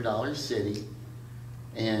at Silver Dollar City.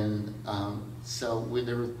 And so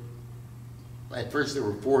at first there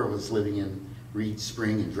were 4 of us living in Reed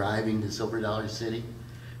Spring and driving to Silver Dollar City.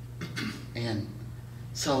 And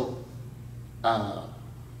so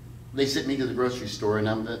they sent me to the grocery store, and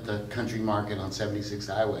I'm at the country market on 76th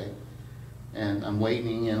Highway. And I'm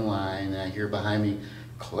waiting in line, and I hear behind me,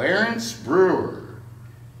 Clarence Brewer.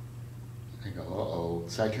 I go, uh-oh.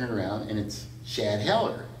 So I turn around, and it's Shad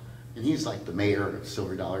Heller. And he's like the mayor of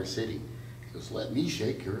Silver Dollar City. He goes, let me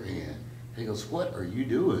shake your hand. And he goes, what are you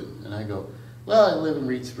doing? And I go, well, I live in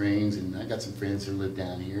Reed Springs, and I got some friends who live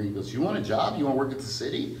down here. He goes, you want a job? You want to work at the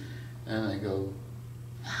city? And I go,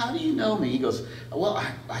 how do you know me? He goes, well,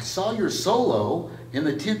 I saw your solo in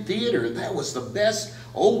the 10th Theater. That was the best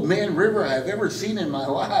Old Man River I've ever seen in my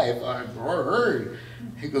life, I've heard.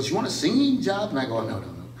 He goes, you want a singing job? And I go,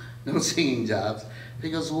 no singing jobs.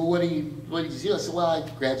 He goes, well, what do you do? I said, well, I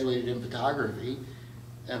graduated in photography.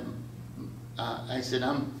 And I said,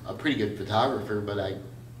 I'm a pretty good photographer, but I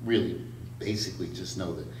really basically just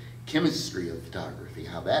know the chemistry of photography,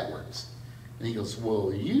 how that works. And he goes,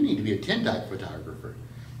 well, you need to be a tintype photographer.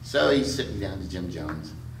 So he sent me down to Jim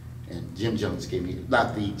Jones, and Jim Jones gave me,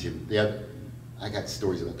 not the Jim, the other, I got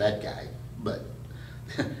stories about that guy, but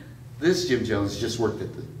this Jim Jones just worked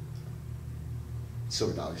at the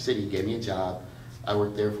Silver Dollar City. He gave me a job. I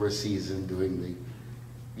worked there for a season doing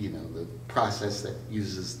the process that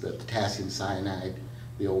uses the potassium cyanide,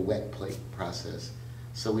 the old wet plate process.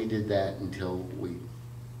 So we did that until we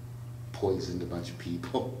poisoned a bunch of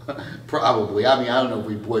people, probably. I mean, I don't know if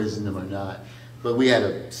we poisoned them or not, but we had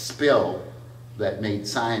a spill that made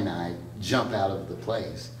cyanide jump out of the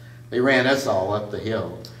place. They ran us all up the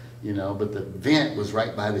hill, but the vent was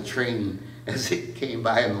right by the train as it came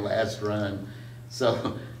by in the last run.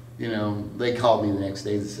 So, they called me the next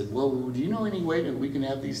day and said, well, do you know any way that we can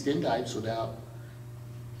have these tintypes without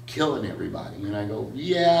killing everybody? And I go,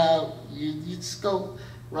 yeah, you just go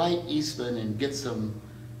right Eastman and get some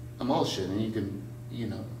emulsion, and you can,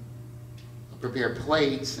 prepare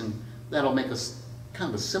plates, and that'll make us kind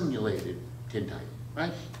of a simulated tintype,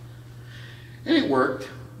 right? And it worked,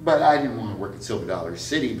 but I didn't want to work at Silver Dollar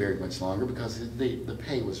City very much longer because the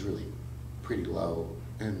pay was really pretty low.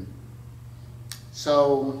 And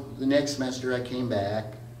so the next semester I came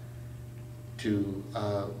back to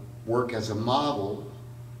work as a model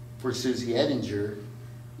for Susie Ettinger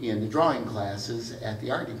in the drawing classes at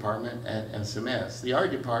the art department at SMS. The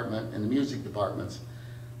art department and the music departments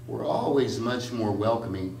were always much more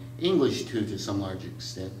welcoming, English too to some large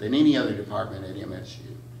extent, than any other department at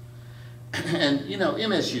MSU. And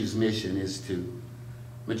MSU's mission is to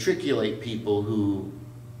matriculate people who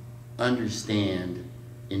understand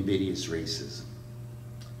invidious racism.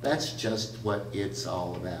 That's just what it's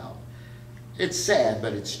all about. It's sad,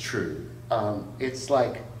 but it's true. It's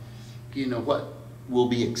like, what will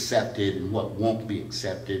be accepted and what won't be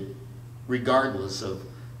accepted, regardless of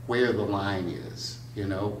where the line is,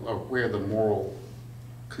 or where the moral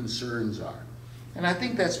concerns are. And I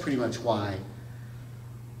think that's pretty much why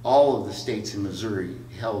all of the states in Missouri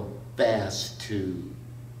held fast to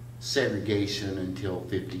segregation until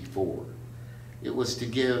 '54. It was to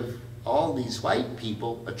give all these white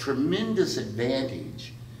people a tremendous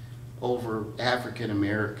advantage over African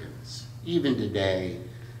Americans. Even today,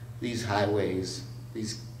 these highways,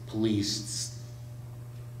 these police,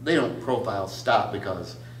 they don't profile stop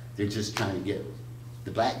because they're just trying to get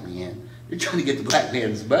the black man. They're trying to get the black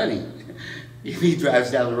man's money. If he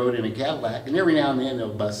drives down the road in a Cadillac, and every now and then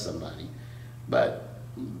they'll bust somebody. But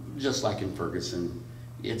just like in Ferguson,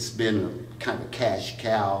 it's been kind of a cash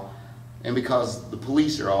cow. And because the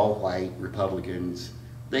police are all white Republicans,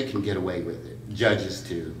 they can get away with it. Judges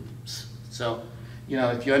too. So,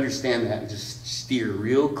 if you understand that, just steer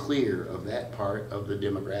real clear of that part of the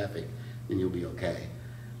demographic, then you'll be okay.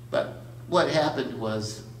 But what happened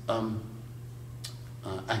was, I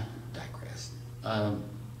digressed. I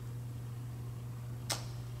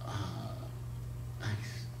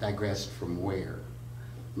digressed from where?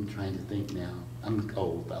 I'm trying to think now. I'm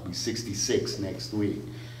old. I'll be 66 next week.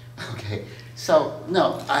 Okay. So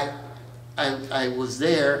no, I was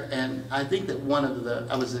there, and I think that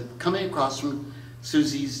I was coming across from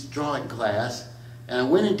Susie's drawing class, and I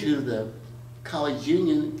went into the college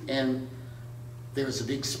union, and there was a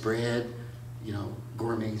big spread,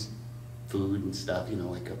 gourmet food and stuff,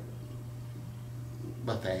 like a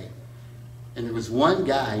buffet, and there was one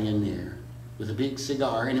guy in there with a big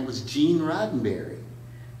cigar, and it was Gene Roddenberry.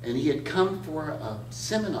 And he had come for a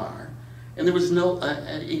seminar, and there was no,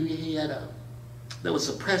 there was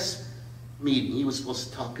a press meeting. He was supposed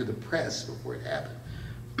to talk to the press before it happened.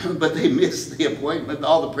 But they missed the appointment.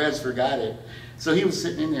 All the press forgot it. So he was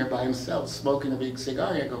sitting in there by himself smoking a big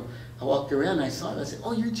cigar. I walked around and I saw it. I said,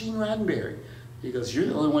 "Oh, you're Gene Roddenberry." He goes, "You're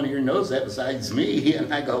the only one here who knows that besides me."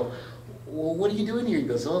 And I go, "Well, what are you doing here?" He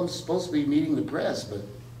goes, "Oh, I'm supposed to be meeting the press, but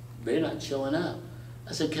they're not showing up."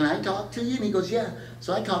 I said, "Can I talk to you?" And he goes, "Yeah."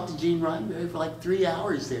 So I talked to Gene Roddenberry for like 3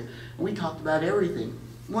 hours there. And we talked about everything.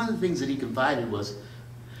 One of the things that he confided was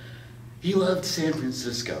he loved San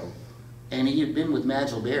Francisco. And he had been with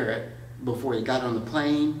Majel Barrett before he got on the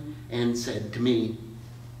plane and said to me,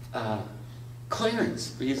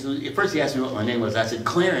 "Clarence." At first he asked me what my name was. I said,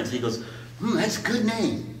 "Clarence." He goes, "That's a good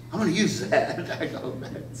name. I'm going to use that." I go,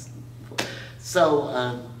 "That's..."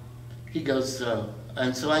 So he goes,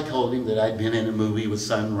 and so I told him that I'd been in a movie with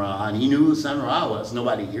Sun Ra, and he knew who Sun Ra was.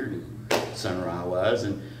 Nobody here knew who Sun Ra was.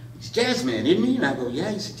 And he's a jazz man, isn't he? And I go, "Yeah,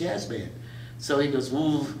 he's a jazz man." So he goes,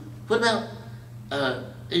 "Well, what about..."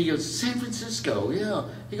 And he goes, "San Francisco, yeah."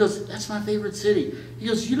 He goes, "That's my favorite city." He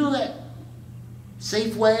goes, "You know that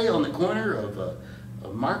Safeway on the corner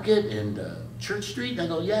of Market and Church Street?" And I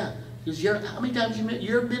go, "Yeah." He goes, "How many times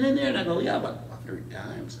you ever been in there?" And I go, "Yeah, about 100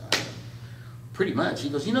 times. Pretty much." He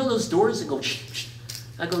goes, "You know those doors that go shh, shh?"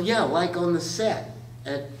 I go, "Yeah, like on the set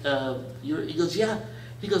at He goes, "Yeah."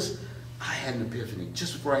 He goes, "I had an epiphany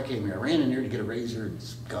just before I came here. I ran in there to get a razor and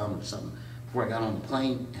some gum or something before I got on the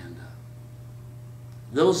plane, and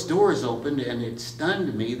those doors opened, and it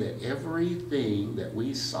stunned me that everything that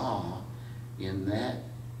we saw in that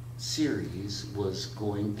series was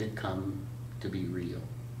going to come to be real."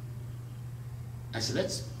 I said,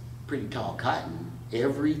 "That's pretty tall cotton.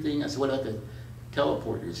 Everything." I said, "What about the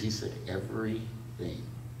teleporters?" He said, "Everything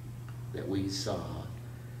that we saw."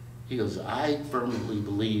 He goes, "I firmly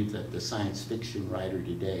believe that the science fiction writer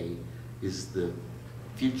today is the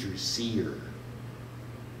future seer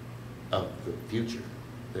of the future.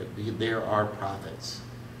 That there are prophets.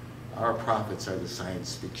 Our prophets are the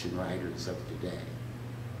science fiction writers of today."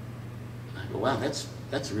 I go, "Wow,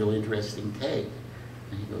 that's a real interesting take."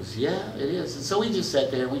 And he goes, "Yeah, it is." And so we just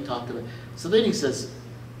sat there and we talked about it. So then he says,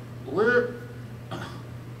 Where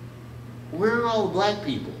are all the black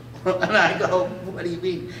people?" And I go, "What do you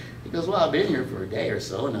mean?" He goes, "Well, I've been here for a day or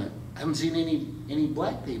so, and I haven't seen any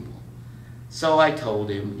black people." So I told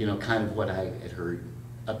him, kind of what I had heard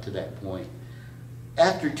up to that point.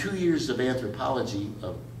 After 2 years of anthropology,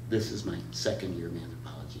 this is my second year of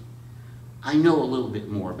anthropology, I know a little bit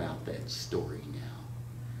more about that story now,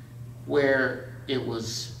 where it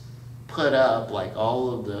was put up like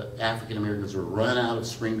all of the African Americans were run out of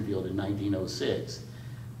Springfield in 1906.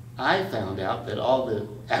 I found out that all the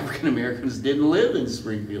African Americans didn't live in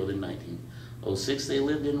Springfield in 1906. They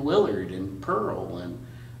lived in Willard and Pearl and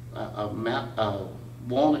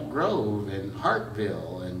Walnut Grove and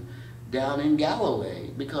Hartville and down in Galloway,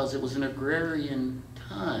 because it was an agrarian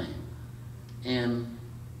time. And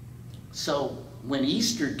so when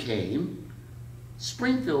Easter came,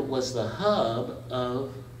 Springfield was the hub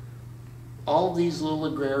of all these little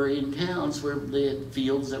agrarian towns where they had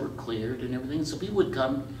fields that were cleared and everything. So people would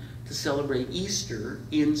come to celebrate Easter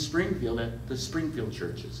in Springfield at the Springfield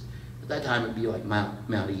churches. At that time it'd be like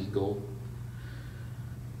Mount Eagle,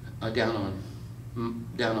 down on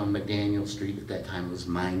McDaniel Street. At that time it was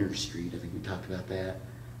Minor Street. I think we talked about that.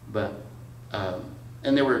 But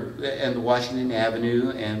and the Washington Avenue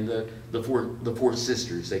and the four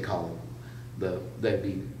sisters, they call them. That'd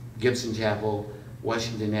be Gibson Chapel,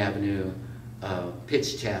 Washington Avenue,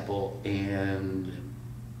 Pitts Chapel, and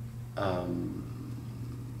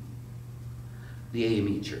the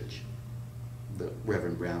AME Church. The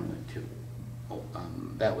Reverend Brown went to.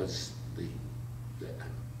 That was I don't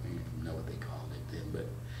even know what they called it then, but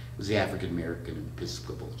it was the African American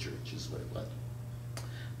Episcopal Church is what it was.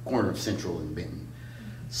 Corner of Central and Benton.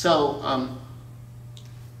 So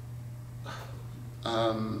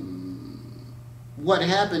what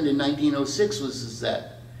happened in 1906 was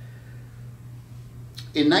that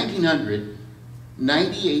in 1900,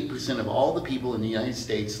 98% of all the people in the United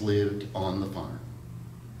States lived on the farm.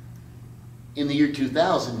 In the year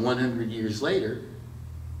 2000, 100 years later,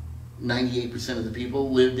 98% of the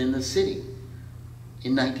people lived in the city.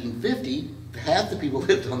 In 1950, half the people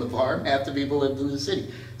lived on the farm, half the people lived in the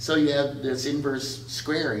city. So you have this inverse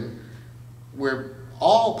squaring where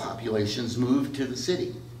all populations moved to the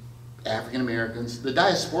city. African Americans, the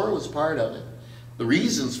diaspora was part of it. The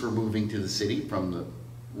reasons for moving to the city from the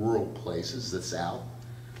rural places, the South,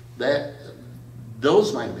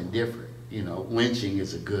 those might have been different. You know, lynching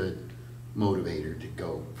is a good motivator to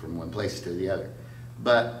go from one place to the other.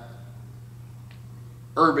 But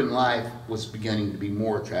urban life was beginning to be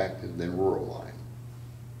more attractive than rural life.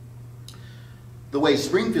 The way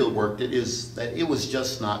Springfield worked it is that it was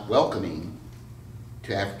just not welcoming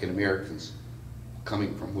to African Americans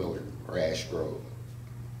coming from Willard or Ash Grove.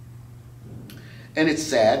 And it's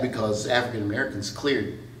sad because African Americans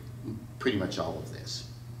cleared pretty much all of this.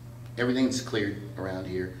 Everything that's cleared around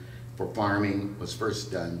here for farming was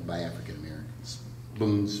first done by African Americans.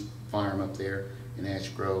 Boone's farm up there in Ash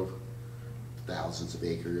Grove, thousands of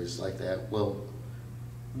acres like that. Well,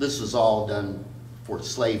 this was all done for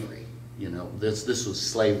slavery. You know, this was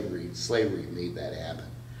slavery. Slavery made that happen.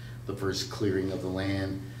 The first clearing of the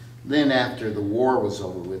land. Then after the war was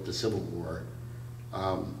over with, the Civil War,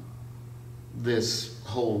 this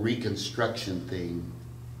whole Reconstruction thing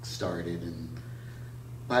started, and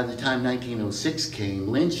by the time 1906 came,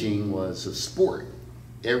 lynching was a sport.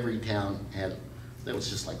 Every town had, that was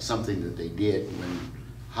just like something that they did when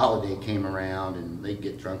holiday came around, and they'd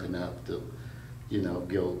get drunk enough to, you know,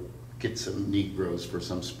 go get some Negroes for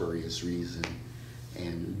some spurious reason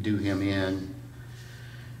and do him in.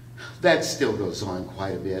 That still goes on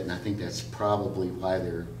quite a bit, and I think that's probably why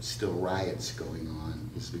there are still riots going on,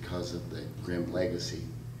 is because of the grim legacy.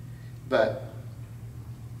 But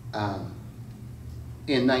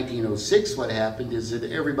in 1906, what happened is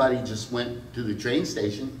that everybody just went to the train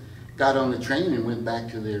station, got on the train, and went back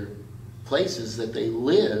to their places that they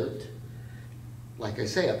lived, like I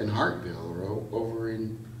say, up in Hartville or over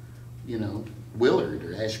in, you know, Willard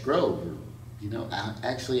or Ash Grove, or, you know,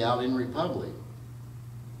 actually out in Republic.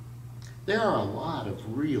 There are a lot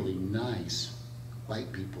of really nice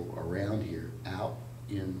white people around here out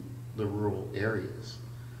in the rural areas.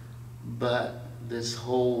 But this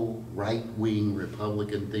whole right-wing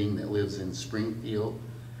Republican thing that lives in Springfield,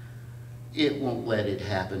 it won't let it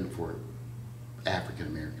happen for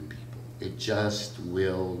African-American people. It just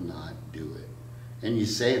will not do it. And you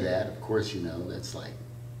say that, of course, you know, that's like,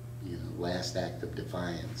 you know, last act of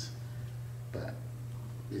defiance. But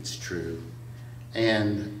it's true.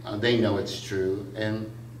 And they know it's true.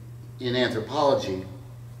 And in anthropology,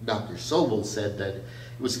 Dr. Sobel said that it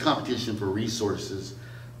was competition for resources,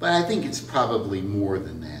 but I think it's probably more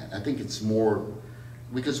than that. I think it's more,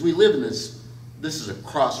 because we live in this is a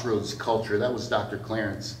crossroads culture. That was Dr.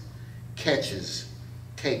 Clarence Ketch's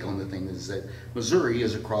take on the thing, is that Missouri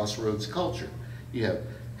is a crossroads culture. You have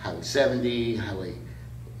Highway 70, Highway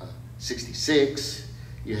 66,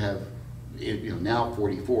 you have, you know, now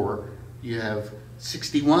 44, you have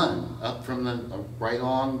 61 up from the, right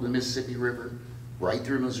along the Mississippi River, right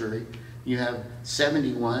through Missouri. You have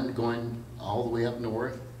 71 going all the way up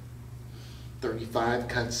north. 35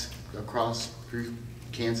 cuts across through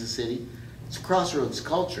Kansas City. It's a crossroads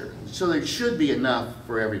culture. So there should be enough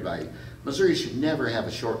for everybody. Missouri should never have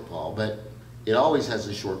a shortfall, but it always has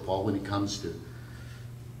a shortfall when it comes to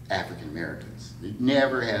African Americans. It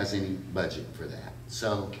never has any budget for that.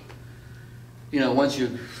 So, you know, once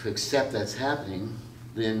you accept that's happening,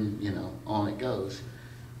 then, you know, on it goes.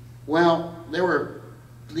 Well, there were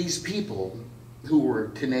these people who were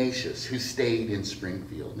tenacious, who stayed in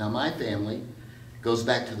Springfield. Now, my family goes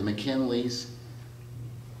back to the McKinleys,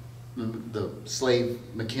 the slave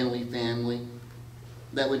McKinley family.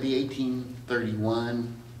 That would be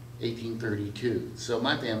 1831, 1832. So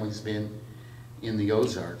my family's been in the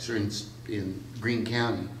Ozarks, or in Greene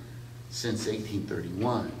County, since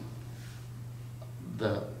 1831.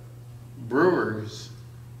 The Brewers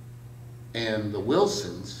and the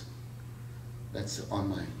Wilsons, that's on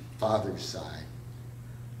my father's side,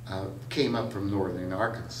 came up from northern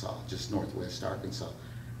Arkansas, just northwest Arkansas.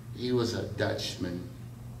 He was a Dutchman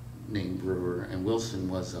named Brewer, and Wilson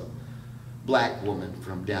was a black woman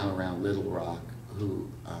from down around Little Rock who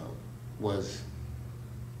was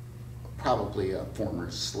probably a former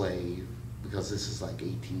slave, because this is like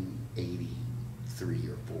 1883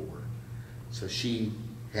 or 4. So she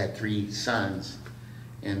had 3 sons,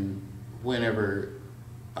 and whenever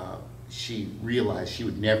she realized she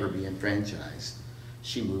would never be enfranchised,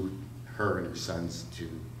 she moved her and her sons to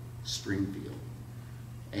Springfield.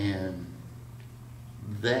 And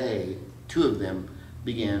they, 2 of them,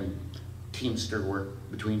 began teamster work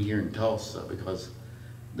between here and Tulsa, because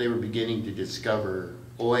they were beginning to discover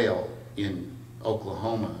oil in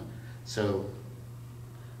Oklahoma. So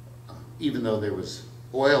even though there was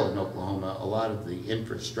oil in Oklahoma, a lot of the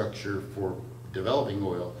infrastructure for developing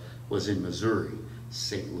oil was in Missouri,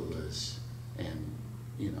 St. Louis, and,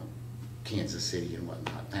 you know, Kansas City and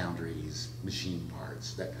whatnot, foundries, machine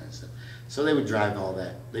parts, that kind of stuff. So they would drive all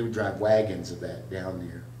that, they would drive wagons of that down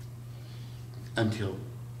there. until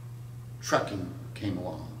trucking came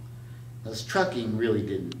along. This trucking really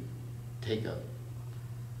didn't take a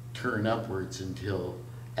turn upwards until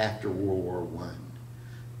after World War I,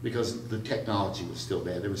 because the technology was still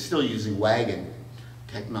bad. They were still using wagon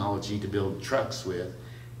technology to build trucks with,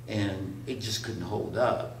 and it just couldn't hold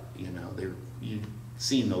up. You know, you'd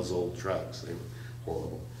seen those old trucks, they were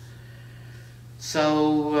horrible.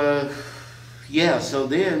 So, yeah, so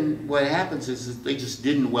then what happens is that they just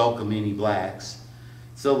didn't welcome any blacks.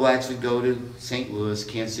 So blacks would go to St. Louis,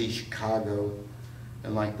 Kansas City, Chicago,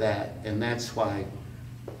 and like that. And that's why,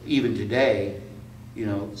 even today, you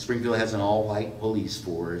know, Springfield has an all-white police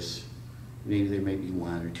force. Maybe there may be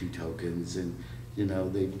one or two tokens, and you know,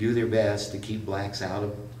 they do their best to keep blacks out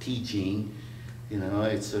of teaching. You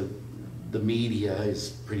know, the media is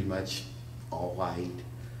pretty much all white,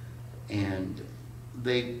 and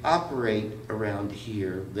they operate around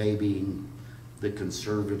here, they being the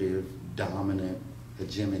conservative, dominant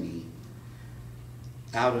hegemony,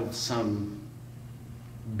 out of some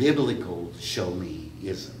biblical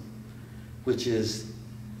show-me-ism, which is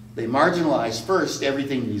they marginalize first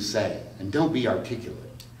everything you say, and don't be articulate,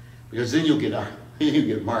 because then you get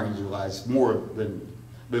marginalized more than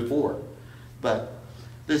before. But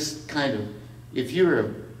this kind of, if you're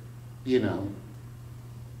a, you know,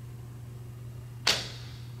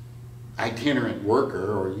 itinerant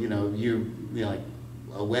worker, or you know, you're like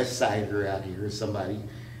a West Sider out here or somebody,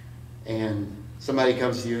 and somebody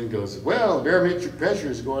comes to you and goes, well, barometric pressure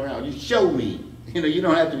is going out, you show me. You know, you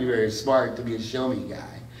don't have to be very smart to be a show me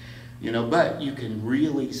guy, you know, but you can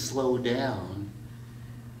really slow down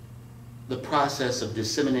the process of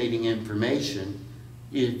disseminating information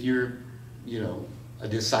if you're, you know, a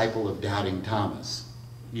disciple of Doubting Thomas.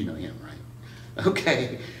 You know him, right?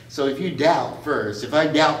 Okay, so if you doubt first, if I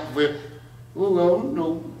doubt, well,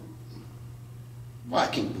 no, well, I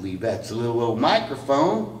can't believe that's a little old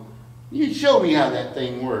microphone. You show me how that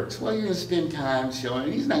thing works. Well, you're going to spend time showing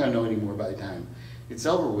it. He's not going to know anymore by the time it's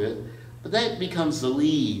over with. But that becomes the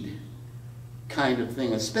lead kind of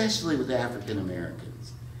thing, especially with African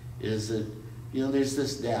Americans, is that, you know, there's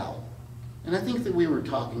this doubt. And I think that we were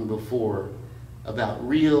talking before about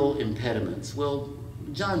real impediments. Well,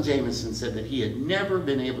 John Jameson said that he had never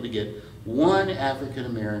been able to get one African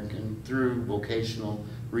American through vocational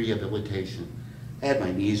rehabilitation. I had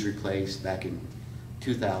my knees replaced back in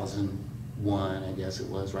 2001, I guess it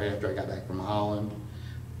was, right after I got back from Holland,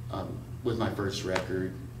 with my first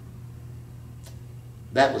record.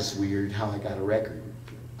 That was weird, how I got a record.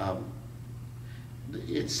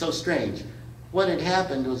 It's so strange. What had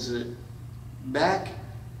happened was that back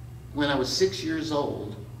when I was 6 years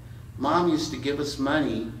old, Mom used to give us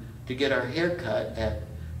money to get our hair cut at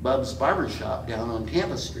Bub's Barbershop down on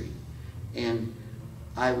Tampa Street. And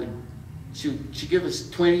she'd give us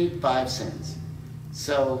 25 cents.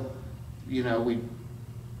 So, you know,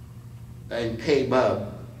 and pay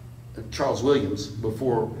Bub, Charles Williams,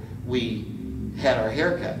 before we had our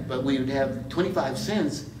haircut. But we would have 25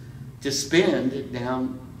 cents to spend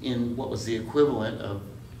down in what was the equivalent of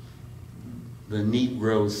the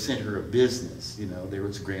Negro Center of Business. You know, there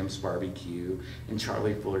was Graham's Barbecue and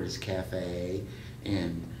Charlie Fuller's Cafe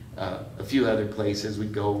and a few other places.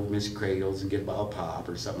 We'd go with Miss Cradles and get a bottle of pop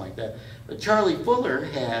or something like that. But Charlie Fuller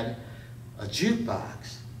had a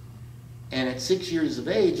jukebox. And at 6 years of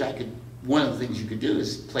age, one of the things you could do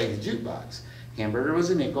is play the jukebox. Hamburger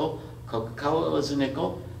was a nickel, Coca-Cola was a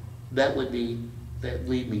nickel. That'd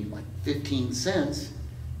leave me like 15 cents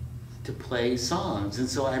to play songs. And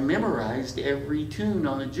so I memorized every tune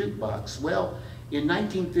on the jukebox. Well, in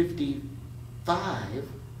 1955,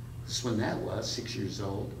 that's when that was, 6 years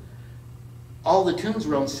old, all the tunes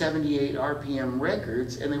were on 78 RPM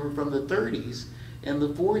records, and they were from the 30s and the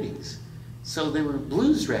 40s. So they were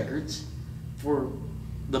blues records for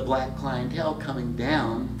the black clientele coming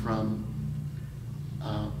down from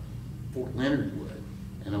Fort Leonard Wood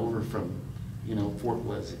and over from, you know,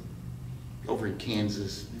 over in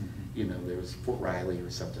Kansas, you know, there was Fort Riley or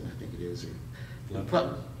something, I think it is.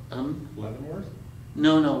 Leavenworth?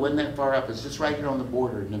 No, wasn't that far up. It's just right here on the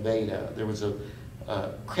border in Nevada. There was a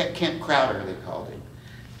Camp Crowder, they called it.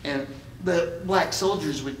 And the black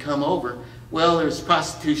soldiers would come over. Well, there's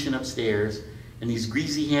prostitution upstairs and these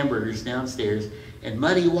greasy hamburgers downstairs and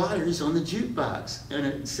Muddy Waters on the jukebox. And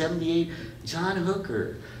at 78, John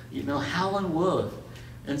Hooker, you know, Howlin' Wolf.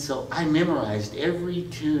 And so I memorized every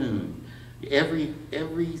tune,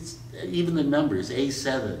 even the numbers.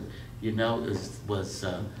 A7, you know, was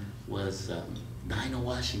Dinah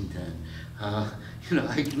Washington. You know,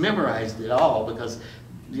 I memorized it all because,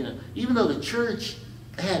 you know, even though the church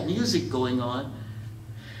had music going on,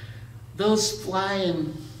 those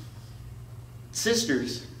flying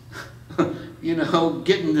sisters, you know,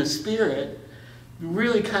 getting the spirit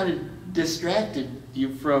really kind of distracted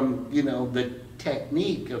you from, you know, the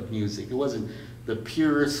technique of music. It wasn't the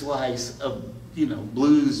pure slice of, you know,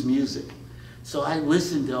 blues music. So I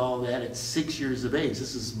listened to all that at 6 years of age.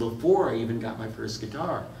 This is before I even got my first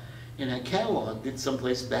guitar. And I cataloged it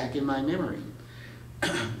someplace back in my memory.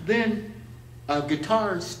 Then a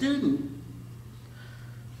guitar student,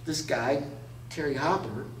 this guy, Terry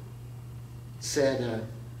Hopper, said,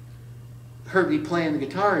 heard me playing the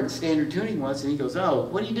guitar in standard tuning once, and he goes, "Oh,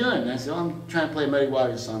 what are you doing?" And I said, "Oh, I'm trying to play a Muddy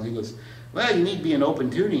Waters song." He goes, "Well, you need to be in open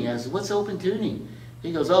tuning." I said, "What's open tuning?"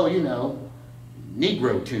 He goes, "Oh, you know,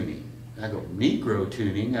 Negro tuning." I go, "Negro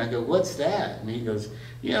tuning?" I go, "What's that?" And he goes,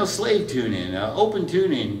 "You know, slave tuning, open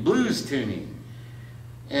tuning, blues tuning."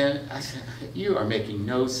 And I said, "You are making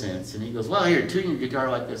no sense." And he goes, "Well, here, tune your guitar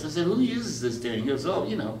like this." I said, "Who uses this tuning?" He goes, "Oh,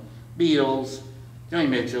 you know, Beatles, Johnny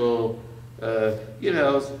Mitchell, you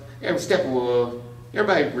know, Steppenwolf,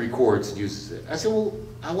 everybody records and uses it." I said, "Well,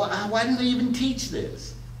 why do they even teach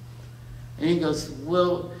this?" And he goes,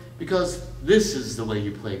 "Well, because this is the way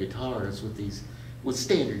you play guitars with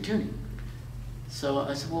standard tuning." So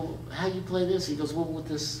I said, "Well, how do you play this?" He goes, "Well, with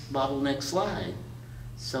this bottleneck slide."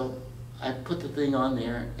 So I put the thing on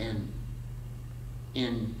there, and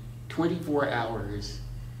in 24 hours,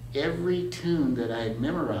 every tune that I had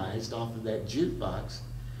memorized off of that jukebox,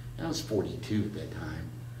 and I was 42 at that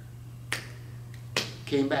time,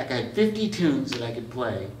 came back. I had 50 tunes that I could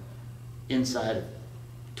play inside of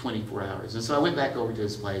 24 hours. And so I went back over to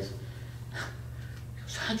his place. He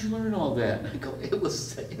goes, "How'd you learn all that?" And I go, "It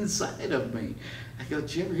was inside of me." I go,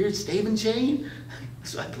 "Did you ever hear Stave and Chain?"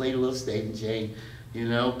 So I played a little Stave and Chain, you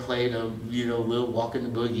know, played a, you know, little Walkin' the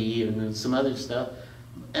Boogie and then some other stuff.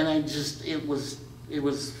 And I just, it was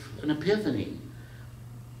an epiphany.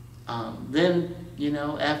 Then, you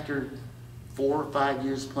know, after 4 or 5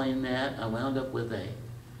 years playing that, I wound up with a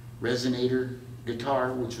resonator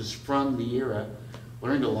guitar, which was from the era.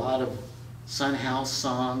 Learned a lot of Son House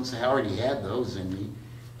songs. I already had those in me.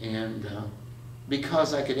 And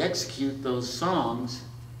because I could execute those songs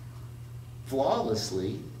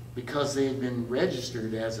flawlessly, because they had been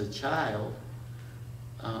registered as a child,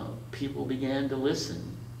 people began to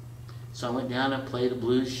listen. So I went down and played a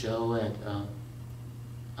blues show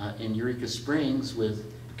in Eureka Springs with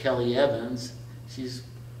Kelly Evans. She's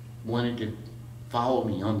wanted to follow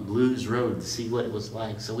me on Blues Road to see what it was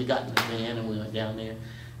like. So we got in the van and we went down there.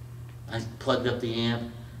 I plugged up the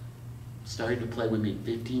amp, started to play. We made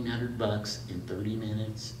 $1,500 in 30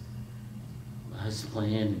 minutes. I was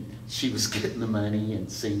playing, she was getting the money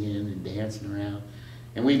and singing and dancing around.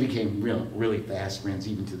 And we became really fast friends,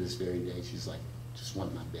 even to this very day. She's like just one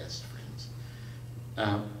of my best friends.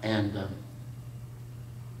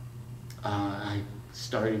 I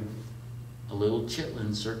started a little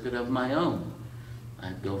chitlin circuit of my own.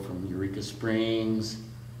 I'd go from Eureka Springs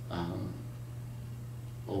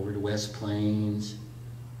over to West Plains.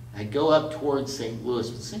 I'd go up towards St. Louis,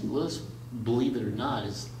 but St. Louis, believe it or not,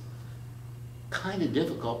 is kind of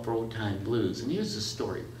difficult for old-time blues. And here's the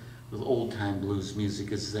story with old-time blues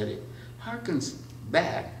music, is that it harkens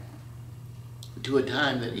back to a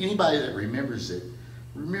time that anybody that remembers it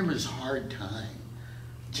remembers hard time,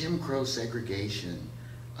 Jim Crow segregation,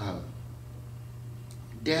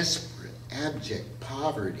 desperate, abject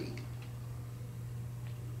poverty.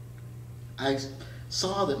 I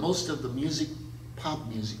saw that most of the music, pop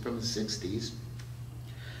music from the 60s,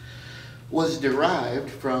 was derived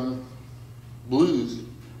from blues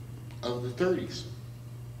of the 30s.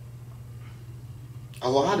 A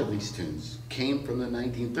lot of these tunes came from the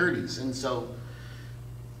 1930s. And so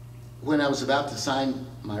when I was about to sign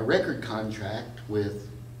my record contract with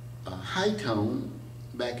High Tone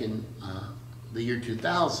back in the year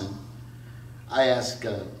 2000, I asked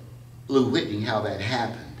Lou Whitney how that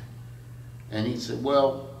happened. And he said,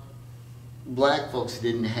 well, black folks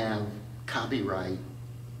didn't have copyright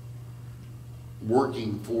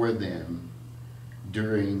working for them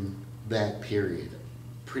during that period,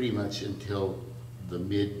 pretty much until the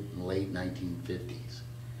mid and late 1950s.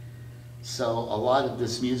 So a lot of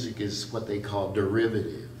this music is what they call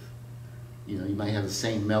derivative. You know, you might have the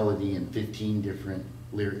same melody in 15 different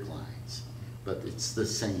lyric lines, but it's the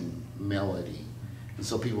same melody. And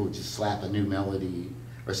so people would just slap a new melody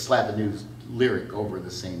or slap a new lyric over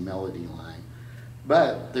the same melody line.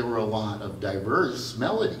 But there were a lot of diverse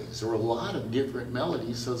melodies. There were a lot of different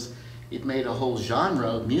melodies, so it made a whole genre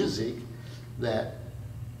of music that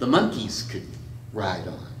the Monkees could ride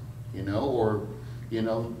on, you know, or, you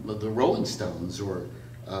know, the Rolling Stones or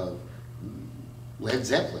Led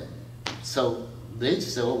Zeppelin. So they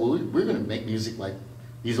just said, well, we're going to make music like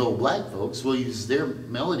these old black folks, we'll use their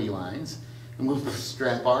melody lines and we'll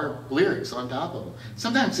strap our lyrics on top of them.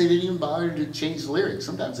 Sometimes they didn't even bother to change the lyrics.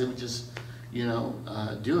 Sometimes they would just, you know,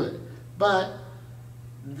 do it. But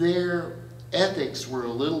their ethics were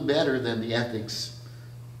a little better than the ethics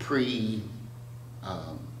pre,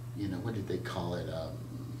 you know, what did they call it?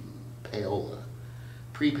 Paola.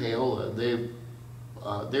 Pre-Paola,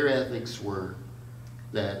 their ethics were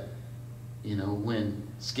that, you know, when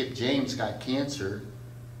Skip James got cancer,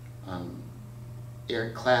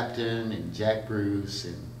 Eric Clapton and Jack Bruce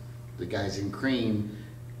and the guys in Cream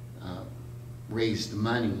raised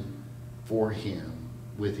money for him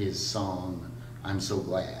with his song, I'm So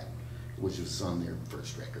Glad, which was on their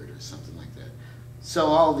first record or something like that. So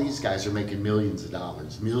all these guys are making millions of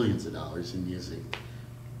dollars in music.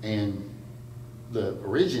 And the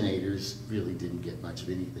originators really didn't get much of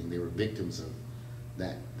anything. They were victims of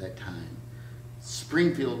that time.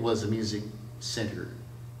 Springfield was a music center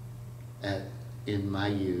in my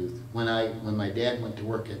youth. When my dad went to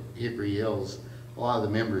work at Hickory Hills, a lot of the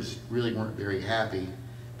members really weren't very happy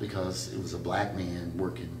because it was a black man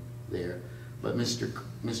working there. But Mr.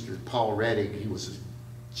 Paul Reddick, he was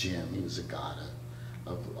a gem, he was a god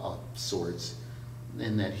of sorts,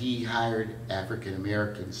 and that he hired African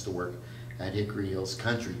Americans to work at Hickory Hills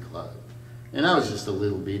Country Club. And I was just a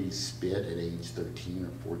little bitty spit at age 13 or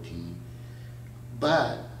 14.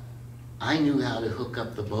 But I knew how to hook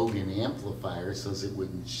up the Bogan amplifier so it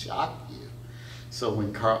wouldn't shock you. So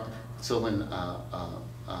when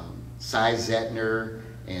Cy Zettner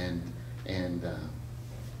and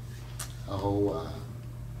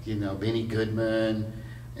you know, Benny Goodman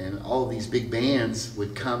and all these big bands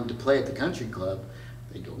would come to play at the country club,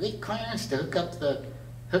 they'd go, hey Clarence, to hook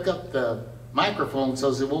up the microphone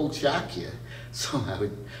so it won't shock you. So I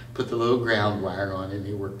would put the little ground wire on it and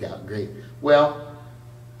it worked out great. Well,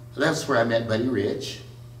 that's where I met Buddy Rich.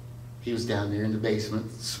 He was down there in the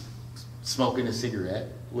basement smoking a cigarette,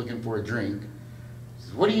 looking for a drink. He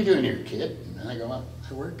says, what are you doing here, kid? And I go,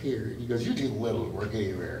 I work here. He goes, you too little to work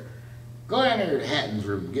anywhere. Go down there to Hatton's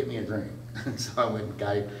room and get me a drink. So I went and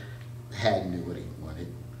got him. Hatton knew what he wanted.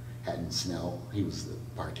 Hatton Snell, he was the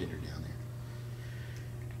bartender down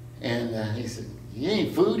there. And he said, you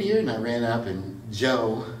ain't food here? And I ran up, and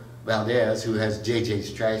Joe Valdez, who has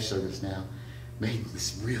JJ's Trash Service now, made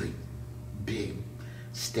this really big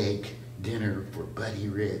steak dinner for Buddy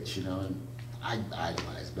Rich, you know, and I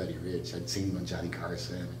idolized Buddy Rich. I'd seen him on Johnny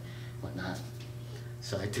Carson and whatnot.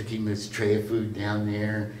 So I took him this tray of food down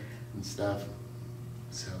there and stuff.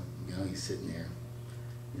 So, you know, he's sitting there,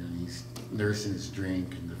 you know, he's nursing his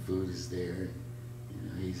drink and the food is there. You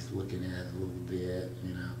know, he's looking at it a little bit,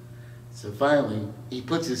 you know. So finally, he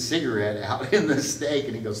puts his cigarette out in the steak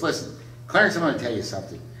and he goes, listen, Clarence, I'm going to tell you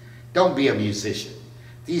something. Don't be a musician.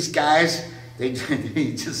 These guys, they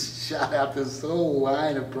just shot out this whole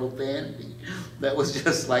line of profanity that was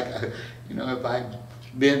just like, you know, if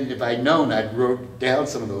I'd known, I'd wrote down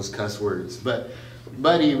some of those cuss words. But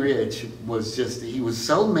Buddy Rich was just, he was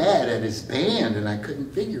so mad at his band, and I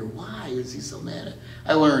couldn't figure why is he so mad at.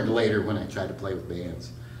 I learned later when I tried to play with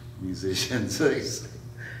bands, musicians, they say,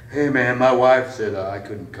 hey man, my wife said I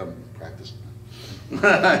couldn't come practice.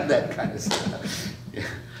 That kind of stuff. Yeah.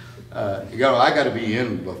 You know, I got to be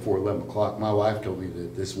in before 11 o'clock. My wife told me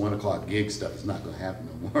that this 1 o'clock gig stuff is not going to happen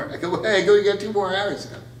no more. I go, hey, you got 2 more hours.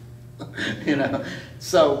 You know,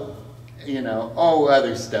 so, you know, all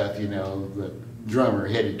other stuff, you know, the drummer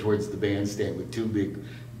headed towards the bandstand with 2 big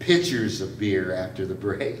pitchers of beer after the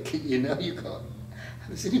break. You know, you go, how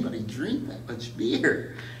does anybody drink that much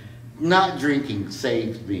beer? Not drinking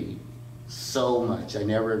saved me so much. I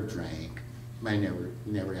never drank. I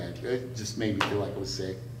never had. It just made me feel like I was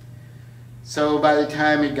sick. So by the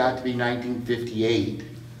time it got to be 1958,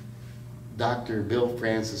 Dr. Bill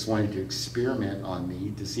Francis wanted to experiment on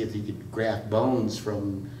me to see if he could graft bones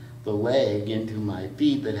from the leg into my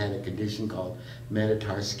feet that had a condition called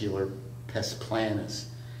metatarsicular pesplanus.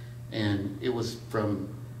 And it was from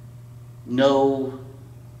no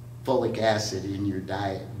folic acid in your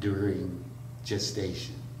diet during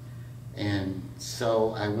gestation. And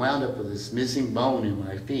so I wound up with this missing bone in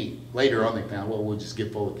my feet. Later on they found, well, we'll just give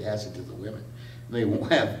folic acid to the women. They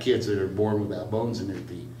won't have kids that are born without bones in their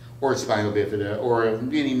feet, or spinal bifida, or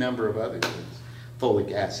any number of other things,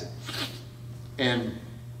 folic acid.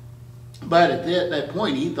 But at that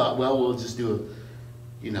point he thought, well, we'll just do a,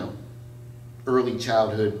 you know, early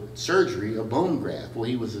childhood surgery, a bone graft. Well,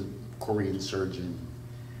 he was a Korean surgeon.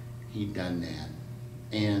 He'd done that.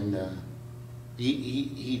 And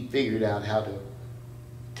he figured out how to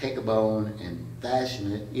take a bone and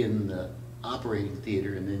fashion it in the operating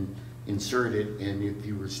theater and then insert it, and if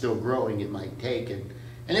you were still growing, it might take,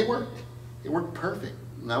 And it worked. It worked perfect.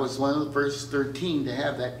 And I was one of the first 13 to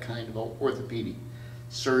have that kind of orthopedic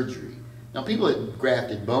surgery. Now, people had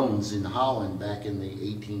grafted bones in Holland back in the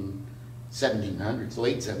 1700s,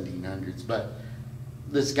 late 1700s, but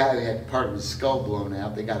this guy had part of his skull blown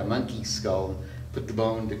out. They got a monkey skull, put the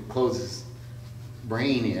bone to close his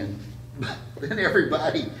brain in. Then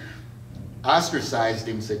everybody ostracized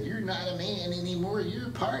him, said, "You're not a man anymore, you're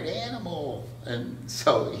part animal." And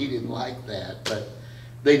so he didn't like that, but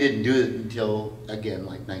they didn't do it until, again,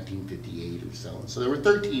 like 1958 or so. So there were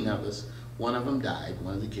 13 of us. One of them died.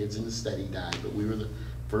 One of the kids in the study died, but we were the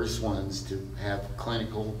first ones to have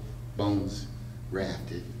clinical bones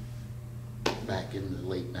grafted back in the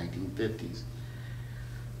late 1950s.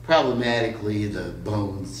 Problematically, the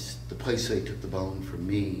bones, the place they took the bone from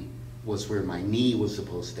me was where my knee was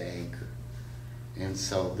supposed to anchor. And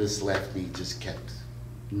so this left knee just kept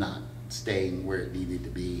not staying where it needed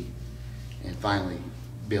to be. And finally,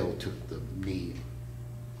 Bill took the knee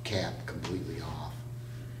cap completely off.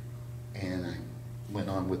 And I went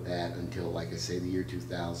on with that until, like I say, the year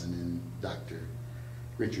 2000, and Dr.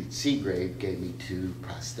 Richard Seagrave gave me 2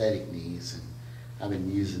 prosthetic knees, and I've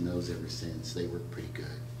been using those ever since. They work pretty good.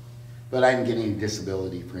 But I didn't get any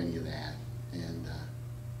disability for any of that. And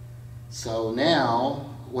so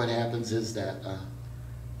now what happens is that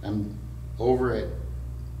I'm over at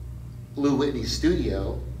Lou Whitney's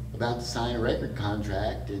studio about to sign a record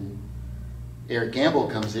contract, and Eric Campbell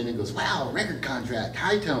comes in and goes, "Wow, record contract,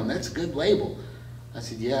 High Tone, that's a good label." I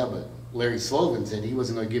said, "Yeah, but Larry Slovan said he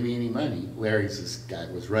wasn't going to give me any money." Larry's this guy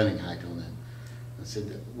was running High Tone then. I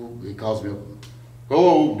said, well, he calls me up,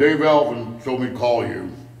 "Hello, Dave Alvin told me to call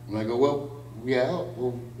you." And I go, "Well, yeah,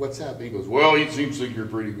 well, what's up?" And he goes, "Well, he seems to think you're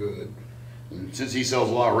pretty good. And since he sells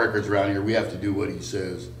a lot of records around here, we have to do what he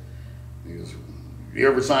says." He goes, "You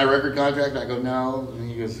ever sign a record contract?" I go, "No." And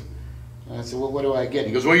he goes, I said, "Well, what do I get?"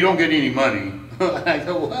 He goes, "Well, you don't get any money." I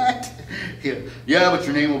go, "What?" "Yeah, but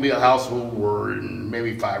your name will be a household word, and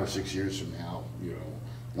maybe 5 or 6 years from now, you know,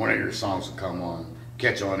 one of your songs will come on,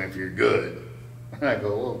 catch on if you're good." And I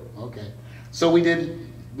go, "Oh, okay." So we did,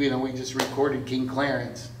 you know, we just recorded King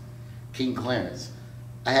Clarence. King Clarence.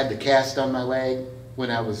 I had the cast on my leg when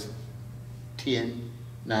I was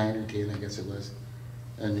 9 or 10, I guess it was.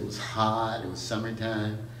 And it was hot, it was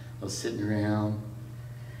summertime. I was sitting around,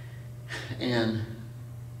 and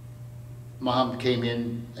Mom came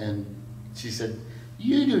in and she said,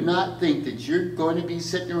 "You do not think that you're going to be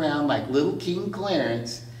sitting around like little King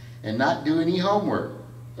Clarence and not do any homework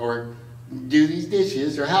or do these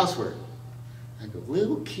dishes or housework?" I go,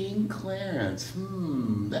 "Little King Clarence,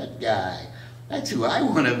 that guy, that's who I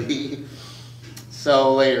want to be."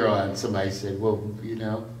 So later on, somebody said, "Well, you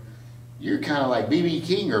know, you're kind of like B.B.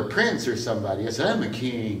 King or Prince or somebody." I said, "I'm a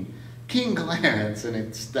king, King Clarence," and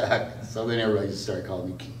it stuck. So then everybody just started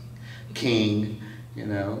calling me King, you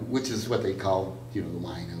know, which is what they call, you know, the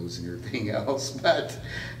winos and everything else. But,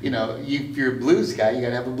 you know, if you're a blues guy, you got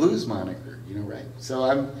to have a blues moniker, you know, right? So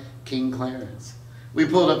I'm King Clarence. We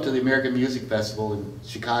pulled up to the American Music Festival in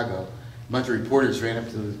Chicago. A bunch of reporters ran up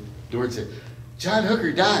to the door and said, "John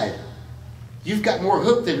Hooker died. You've got more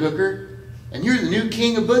hook than Hooker, and you're the new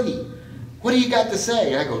king of boogie. What do you got to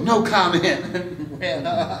say?" I go, "No comment," and ran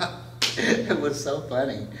off. It was so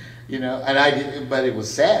funny, you know. And but it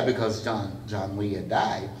was sad because John Lee had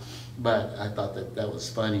died. But I thought that was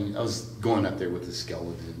funny. I was going up there with the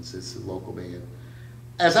Skeletons. It's a local band.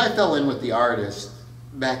 As I fell in with the artists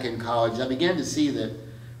back in college, I began to see that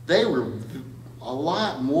they were a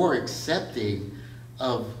lot more accepting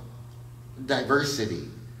of diversity.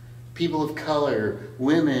 People of color,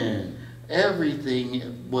 women, everything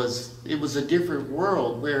it was a different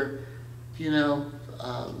world where, you know,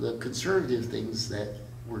 the conservative things that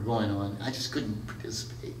were going on, I just couldn't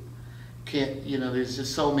participate. You know, there's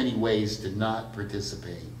just so many ways to not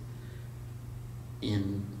participate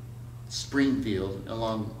in Springfield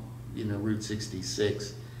along, you know, Route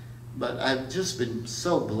 66. But I've just been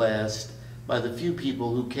so blessed by the few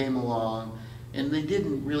people who came along, and they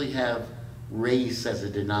didn't really have race as a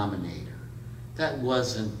denominator. That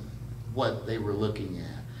wasn't what they were looking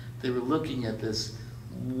at. They were looking at this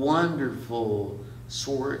wonderful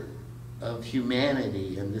sort of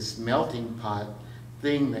humanity and this melting pot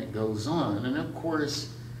thing that goes on. And of course,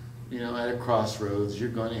 you know, at a crossroads, you're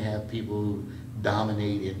going to have people who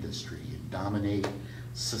dominate industry and dominate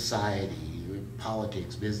society,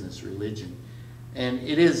 politics, business, religion. And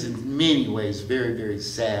it is in many ways very, very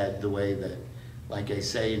sad the way that, like I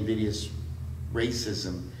say, invidious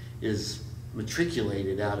racism is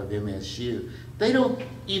matriculated out of MSU. They don't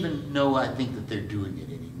even know, I think, that they're doing it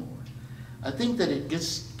anymore. I think that it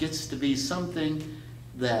gets to be something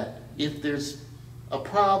that if there's a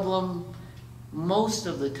problem, most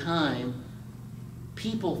of the time,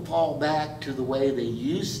 people fall back to the way they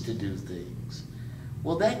used to do things.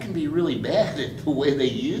 Well, that can be really bad if the way they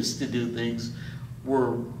used to do things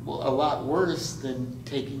were a lot worse than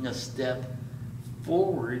taking a step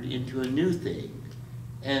forward into a new thing.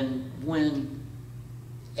 And when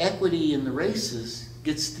equity in the races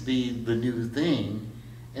gets to be the new thing,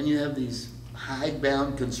 and you have these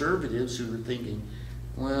hidebound conservatives who are thinking,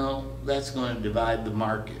 well, that's going to divide the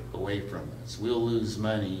market away from us. We'll lose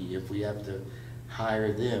money if we have to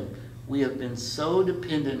hire them. We have been so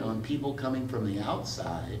dependent on people coming from the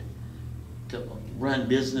outside to run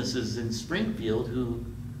businesses in Springfield who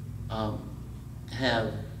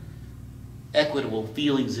have equitable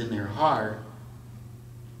feelings in their heart,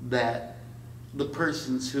 that the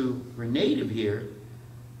persons who were native here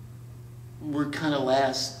were kind of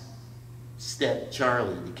last step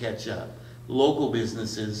Charlie to catch up. Local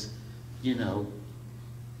businesses, you know,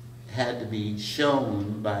 had to be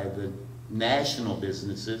shown by the national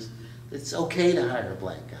businesses that it's okay to hire a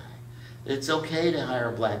black guy. It's okay to hire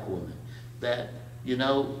a black woman. That, you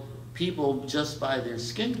know, people just by their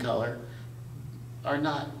skin color are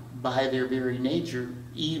not by their very nature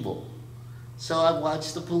evil. So I've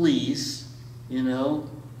watched the police, you know,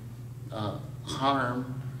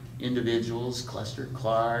 harm individuals, Cluster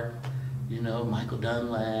Clark, you know, Michael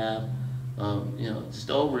Dunlap, you know, just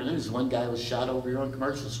over. There's one guy who was shot over here on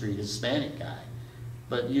Commercial Street, a Hispanic guy.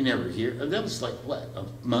 But you never hear, that was like, what, a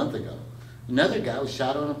month ago. Another guy was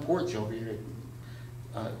shot on a porch over here.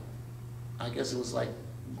 I guess it was like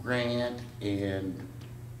Grant and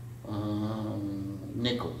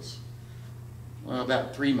Nichols. Well,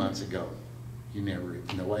 about 3 months ago.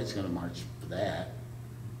 Nobody's going to march for that.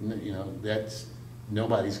 You know,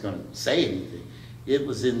 nobody's going to say anything. It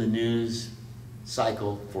was in the news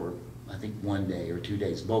cycle for, I think, 1 day or 2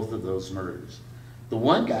 days, both of those murders. The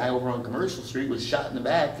one guy over on Commercial Street was shot in the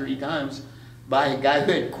back 3 times by a guy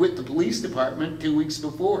who had quit the police department 2 weeks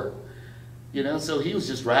before. You know, so he was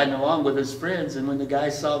just riding along with his friends, and when the guy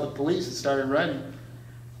saw the police and started running,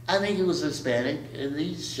 I think he was Hispanic, and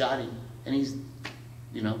he shot him, and he's,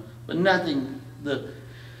 you know, but nothing,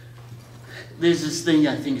 there's this thing,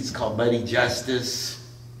 I think it's called buddy justice,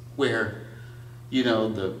 where, you know,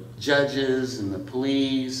 the judges and the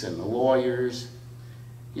police and the lawyers,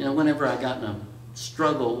 you know, whenever I got in a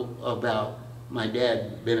struggle about my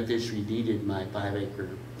dad beneficiary deeded my 5-acre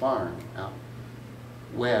farm out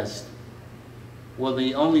west, well,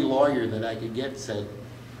 the only lawyer that I could get said,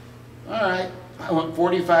 all right, I want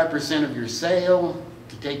 45% of your sale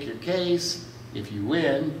to take your case if you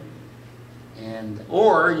win,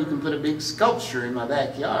 or you can put a big sculpture in my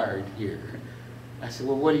backyard here. I said,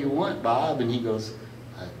 well, what do you want, Bob? And he goes,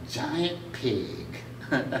 a giant pig.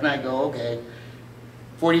 And I go, okay,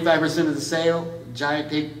 45% of the sale, giant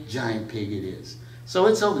pig it is. So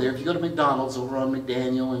it's over there. If you go to McDonald's over on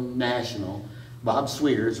McDaniel and National, Bob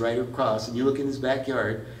Swear's right across, and you look in his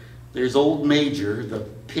backyard, there's old Major, the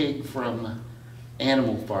pig from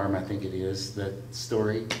Animal Farm, I think it is, the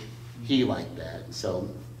story. He liked that, so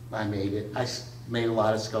I made it. I made a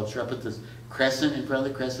lot of sculpture. I put this crescent in front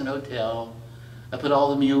of the Crescent Hotel. I put all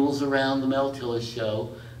the mules around the Mel Tillis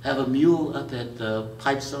show. I have a mule up at the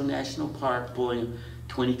Pipestone National Park pulling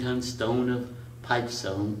a 20-ton stone of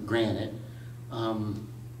pipestone, granite.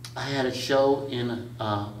 I had a show in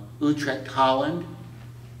Utrecht, Holland.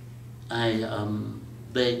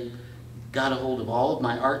 They got a hold of all of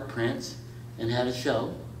my art prints and had a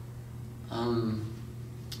show.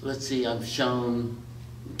 Let's see, I've shown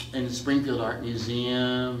in the Springfield Art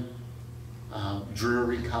Museum,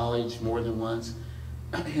 Drury College more than once.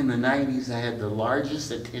 In the 90s, I had the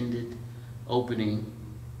largest attended opening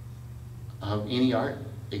of any art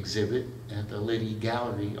exhibit at the Liddy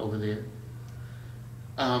Gallery over there.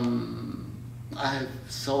 I've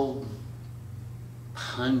sold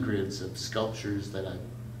hundreds of sculptures that I've,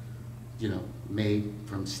 you know, made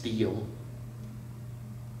from steel.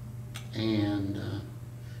 And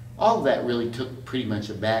all of that really took pretty much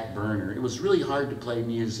a back burner. It was really hard to play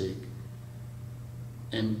music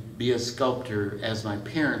and be a sculptor as my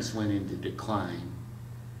parents went into decline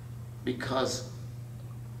because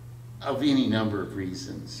of any number of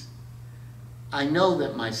reasons. I know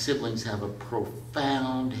that my siblings have a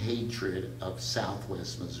profound hatred of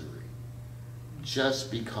Southwest Missouri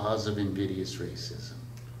just because of invidious racism.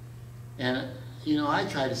 And, you know, I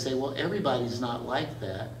try to say, well, everybody's not like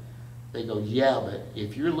that. They go, yeah, but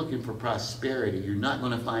if you're looking for prosperity, you're not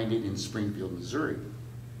going to find it in Springfield, Missouri,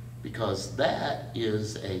 because that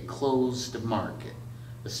is a closed market,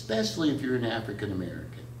 especially if you're an African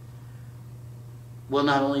American. Well,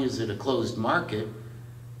 not only is it a closed market,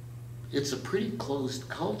 it's a pretty closed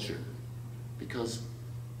culture because,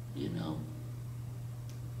 you know,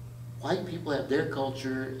 white people have their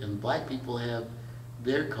culture and black people have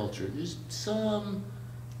their culture.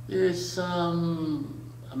 There's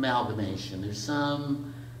some amalgamation, there's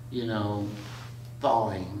some, you know,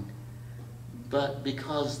 thawing. But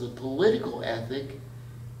because the political ethic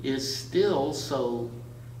is still so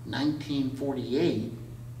 1948,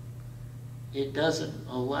 it doesn't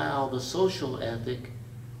allow the social ethic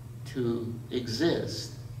to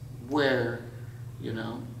exist where, you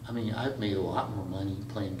know, I mean, I've made a lot more money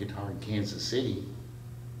playing guitar in Kansas City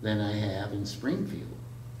than I have in Springfield.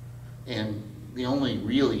 And the only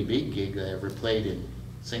really big gig I ever played in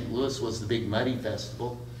St. Louis was the Big Muddy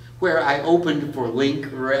Festival, where I opened for Link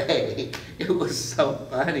Ray. It was so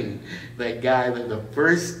funny. That guy, the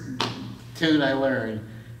first tune I learned,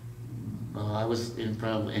 I was in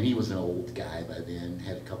front of, and he was an old guy by then,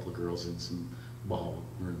 had a couple of girls in some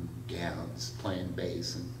ballroom gowns playing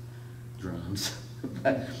bass and drums.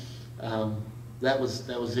 But that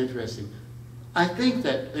was interesting. I think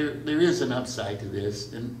that there is an upside to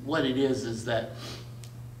this, and what it is that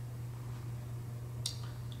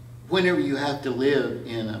whenever you have to live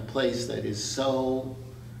in a place that is so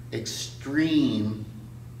extreme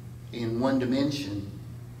in one dimension,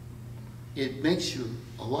 it makes you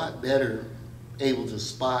a lot better able to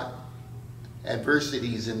spot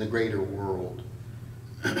adversities in the greater world.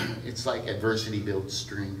 It's like adversity builds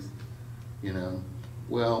strength, you know.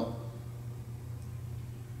 Well,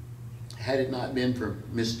 had it not been for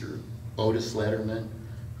Mr. Otis Letterman,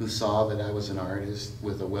 who saw that I was an artist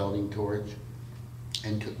with a welding torch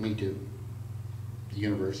and took me to the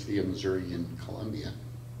University of Missouri in Columbia,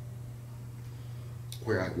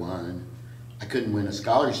 where I won. I couldn't win a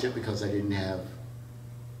scholarship because I didn't have,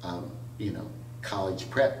 you know, college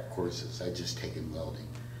prep courses. I'd just taken welding.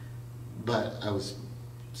 But I was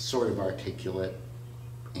sort of articulate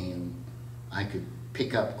and I could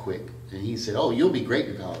pick up quick. And he said, "Oh, you'll be great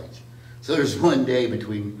in college." So there's one day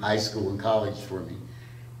between high school and college for me.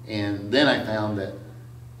 And then I found that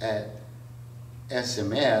at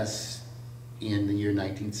SMS in the year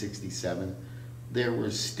 1967, there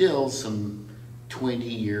were still some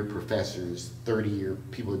 20-year professors, 30-year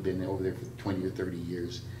people had been over there for 20 or 30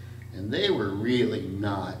 years, and they were really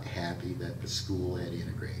not happy that the school had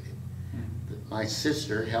integrated. My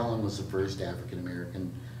sister, Helen, was the first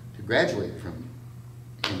African-American to graduate from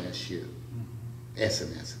MSU,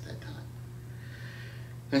 SMS at that time.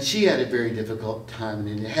 And she had a very difficult time,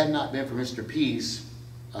 and it had not been for Mr. Peace,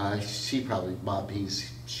 Bob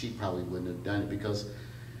Peace, she probably wouldn't have done it, because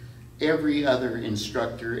every other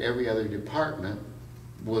instructor, every other department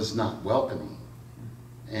was not welcoming.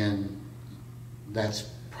 And that's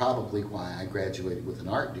probably why I graduated with an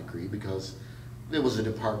art degree, because there was a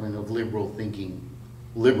department of liberal thinking,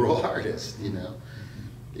 liberal artists, you know.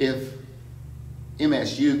 If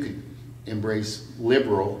MSU could embrace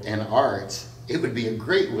liberal and arts, it would be a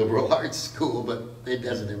great liberal arts school, but it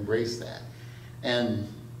doesn't embrace that. And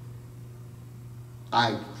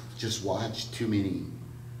I just watched too many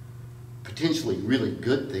potentially really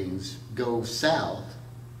good things go south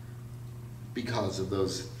because of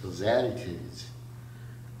those attitudes.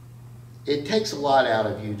 It takes a lot out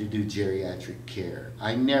of you to do geriatric care.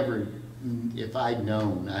 I never, if I'd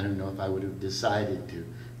known, I don't know if I would have decided to.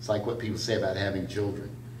 It's like what people say about having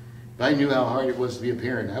children. If I knew how hard it was to be a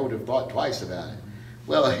parent, I would have thought twice about it.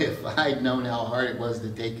 Well, if I'd known how hard it was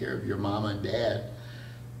to take care of your mama and dad,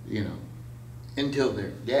 you know, until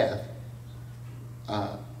their death,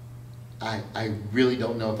 I really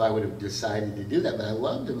don't know if I would have decided to do that, but I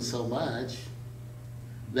loved them so much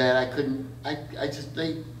that I couldn't,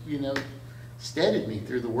 they, you know, steadied me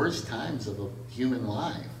through the worst times of a human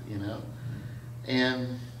life, you know,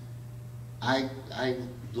 and I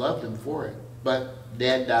loved him for it. But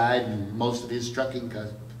Dad died, and most of his trucking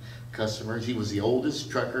customers, he was the oldest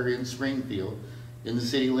trucker in Springfield, in the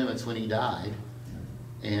city limits when he died,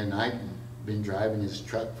 and I've been driving his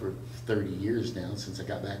truck for 30 years now, since I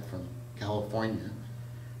got back from California.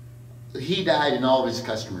 He died and all of his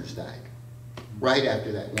customers died. Right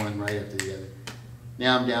after that one, right after the other.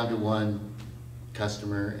 Now I'm down to one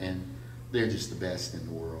customer, and they're just the best in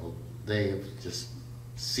the world. They have just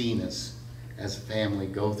seen us as a family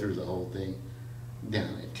go through the whole thing.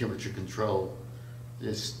 Down at Temperature Control,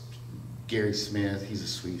 this Gary Smith, he's a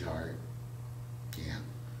sweetheart. Yeah.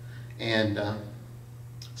 And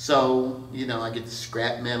so, you know, I get the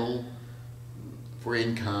scrap metal for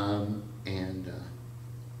income, and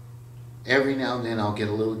every now and then I'll get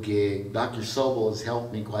a little gig. Dr. Sobel has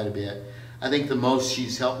helped me quite a bit. I think the most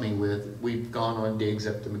she's helped me with, we've gone on digs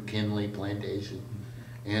up the McKinley plantation,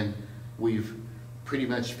 and we've pretty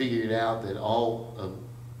much figured out that all of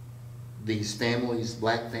these families,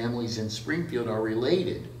 black families in Springfield, are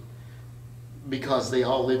related because they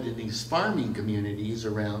all lived in these farming communities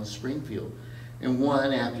around Springfield. And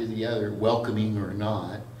one after the other, welcoming or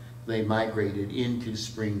not, they migrated into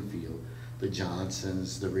Springfield. The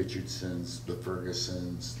Johnsons, the Richardsons, the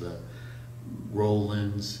Fergusons, the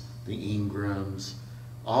Rowlands, the Ingrams,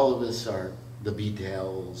 all of us are the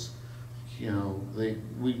Beatles. You know,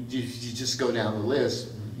 you just go down the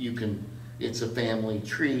list, it's a family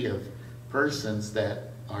tree of persons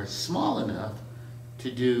that are small enough to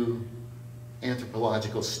do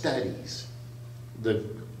anthropological studies, the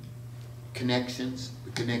connections,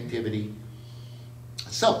 the connectivity.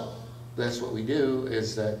 So that's what we do,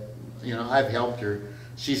 is that, you know, I've helped her.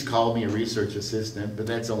 She's called me a research assistant, but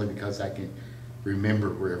that's only because I can remember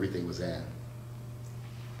where everything was at.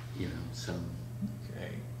 You know, so.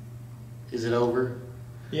 Okay. Is it over?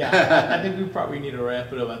 Yeah, I think we probably need to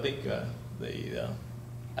wrap it up. I think I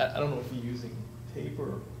don't know if you're using tape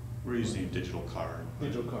or. We're using a digital card.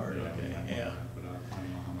 Digital card, Yeah, okay, we yeah. have one, but I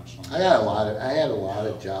don't know how much longer. I had a lot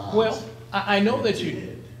of jobs. Well, I know that You you.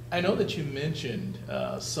 did. I know that you mentioned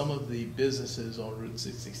some of the businesses on Route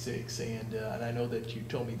 66, and I know that you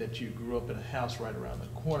told me that you grew up in a house right around the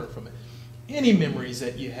corner from it. Any memories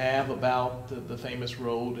that you have about the famous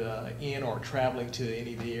road in or traveling to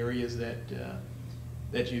any of the areas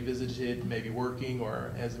that you visited, maybe working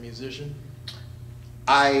or as a musician?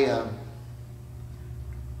 I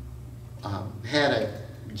had a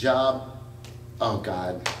job, oh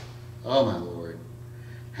God, oh my Lord,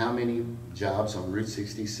 how many jobs on Route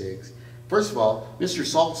 66. First of all, Mr.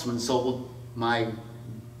 Saltzman sold my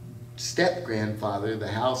step-grandfather the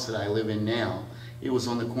house that I live in now. It was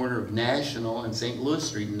on the corner of National and St. Louis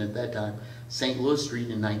Street, and at that time, St. Louis Street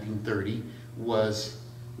in 1930 was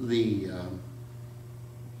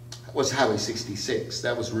Highway 66.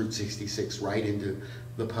 That was Route 66, right into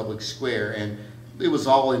the public square, and it was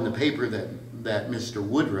all in the paper that Mr.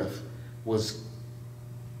 Woodruff was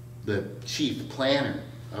the chief planner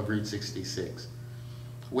of Route 66.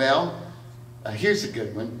 Well, here's a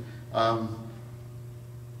good one.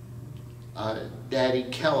 Daddy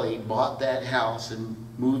Kelly bought that house and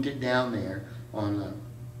moved it down there on,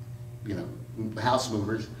 house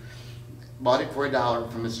movers. Bought it for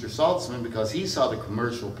 $1 from Mr. Saltzman because he saw the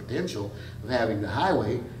commercial potential of having the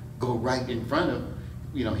highway go right in front of,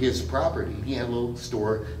 his property. He had a little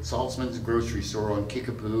store, Saltzman's grocery store on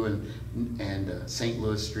Kickapoo and St.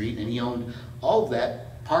 Louis Street, and he owned all of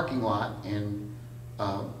that parking lot and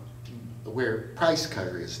where Price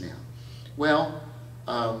Cutter is now. Well,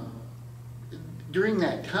 during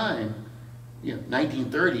that time,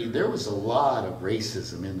 1930, there was a lot of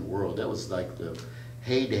racism in the world. That was like the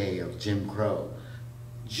heyday of Jim Crow.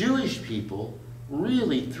 Jewish people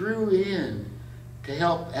really threw in to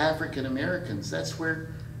help African Americans. That's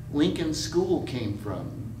where Lincoln School came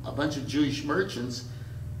from. A bunch of Jewish merchants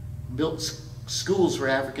built schools for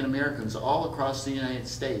African Americans all across the United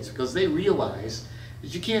States because they realized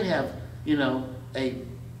that you can't have, a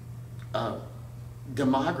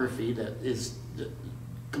demography that is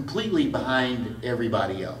completely behind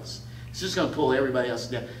everybody else. It's just going to pull everybody else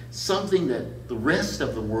down. Something that the rest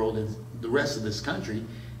of the world and the rest of this country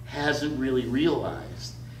hasn't really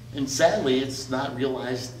realized. And sadly, it's not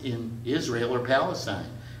realized in Israel or Palestine.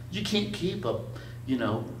 You can't keep a,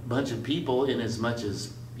 bunch of people in as much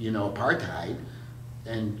as, apartheid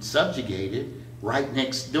and subjugate it right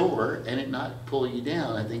next door and it not pull you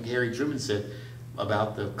down. I think Harry Truman said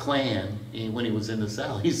about the Klan when he was in the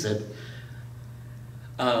South. He said,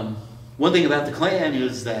 one thing about the Klan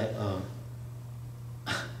is that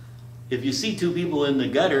if you see two people in the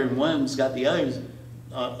gutter and one's got the others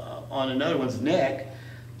on another one's neck,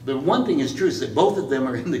 the one thing is true is that both of them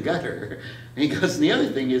are in the gutter. And he goes, and the other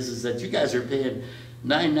thing is that you guys are paying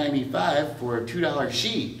 $9.95 for a $2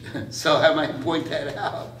 sheet. So I might point that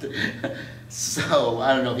out. So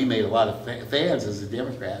I don't know if he made a lot of fans as a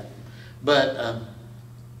Democrat. But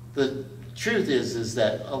the truth is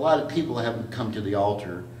that a lot of people haven't come to the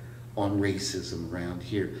altar on racism around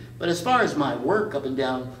here. But as far as my work up and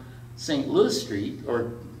down St. Louis Street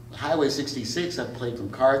or Highway 66, I've played from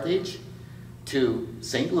Carthage to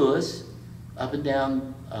St. Louis, up and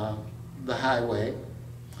down the highway.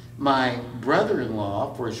 My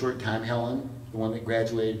brother-in-law, for a short time, Helen, the one that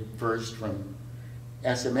graduated first from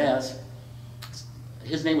SMS,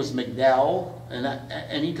 his name was McDowell,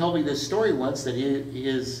 and he told me this story once that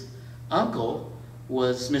his uncle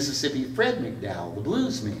was Mississippi Fred McDowell, the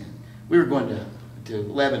blues man. We were going to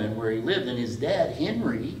Lebanon where he lived, and his dad,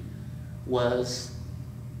 Henry, was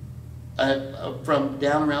from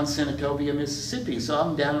down around Senatobia, Mississippi. So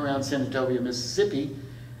I'm down around Senatobia, Mississippi,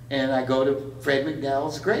 and I go to Fred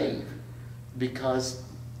McDowell's grave because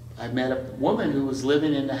I met a woman who was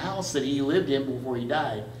living in the house that he lived in before he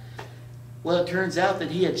died. Well, it turns out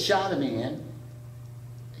that he had shot a man,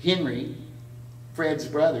 Henry, Fred's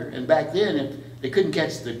brother, and back then, if they couldn't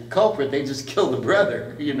catch the culprit, they just killed the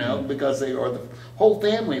brother, you know, because they, or the whole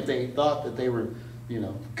family, if they thought that they were, you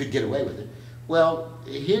know, could get away with it. Well,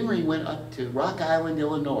 Henry went up to Rock Island,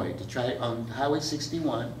 Illinois, to try on Highway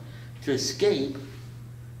 61 to escape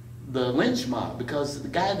the lynch mob, because the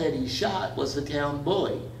guy that he shot was the town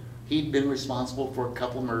bully. He'd been responsible for a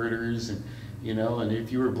couple murders, and you know, and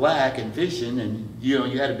if you were black and fishing, and you know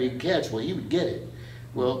you had a big catch, well, he would get it.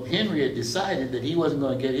 Well, Henry had decided that he wasn't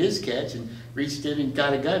going to get his catch, and reached in and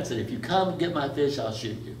got a gun and said, "If you come get my fish, I'll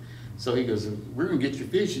shoot you." So he goes, "We're going to get your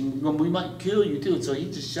fish, and we might kill you too." And so he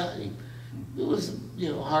just shot him. It was, you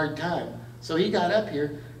know, a hard time. So he got up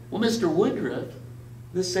here. Well, Mr. Woodruff,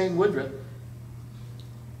 this same Woodruff,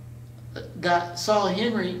 saw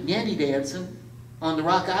Henry gandy dancing on the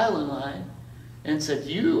Rock Island line and said,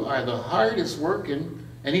 "You are the hardest working,"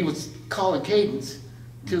 and he was calling cadence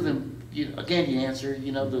to them, you know, a gandy dancer,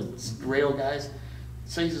 you know, the rail guys.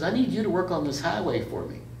 So he says, "I need you to work on this highway for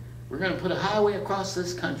me. We're going to put a highway across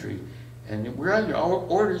this country, and we're under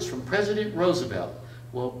orders from President Roosevelt."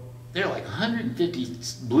 Well, there are like 150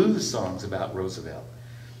 blues songs about Roosevelt.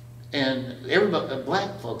 And everybody,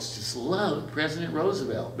 black folks just loved President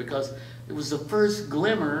Roosevelt because it was the first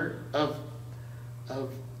glimmer of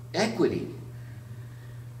equity.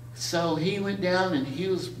 So he went down and he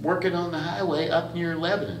was working on the highway up near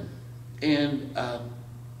Lebanon. And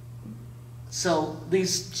so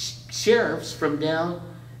these sheriffs from down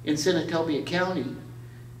in Senatobia County,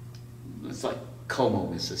 it's like Como,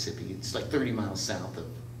 Mississippi. It's like 30 miles south of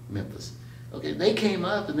Memphis. Okay, they came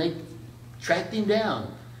up and they tracked him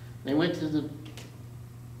down. They went to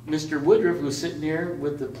Mr. Woodruff, who was sitting there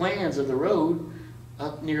with the plans of the road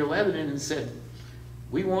up near Lebanon, and said,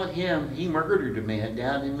 "We want him. He murdered a man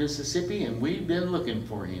down in Mississippi, and we've been looking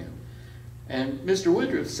for him." And Mr.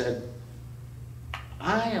 Woodruff said,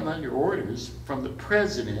 "I am under orders from the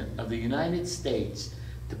President of the United States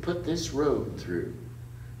to put this road through.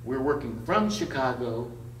 We're working from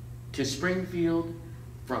Chicago to Springfield,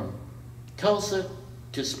 from Tulsa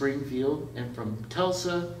to Springfield, and from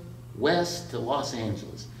Tulsa west to Los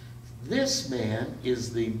Angeles. This man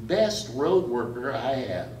is the best road worker I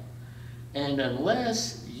have. And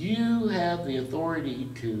unless you have the authority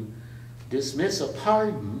to dismiss a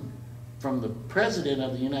pardon from the President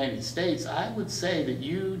of the United States, I would say that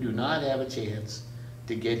you do not have a chance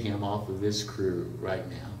to get him off of this crew right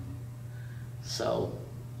now." So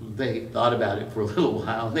they thought about it for a little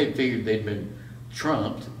while. They figured they'd been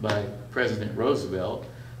trumped by President Roosevelt,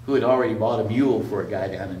 who had already bought a mule for a guy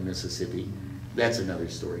down in Mississippi. That's another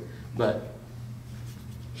story. But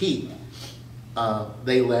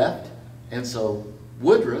they left, and so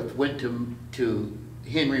Woodruff went to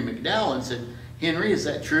Henry McDowell and said, "Henry, is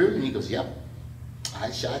that true?" And he goes, "Yep, I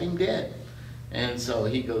shot him dead." And so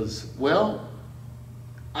he goes, "Well,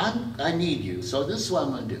 I need you, so this is what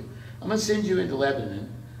I'm going to do. I'm going to send you into Lebanon,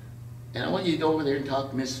 and I want you to go over there and talk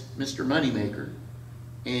to Mr. Moneymaker,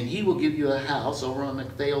 and he will give you a house over on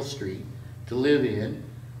McPhail Street to live in."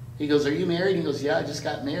 He goes, "Are you married?" He goes, "Yeah, I just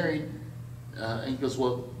got married." And he goes,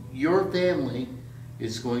 "Well, your family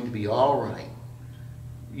is going to be all right.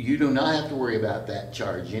 You do not have to worry about that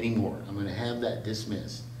charge anymore. I'm going to have that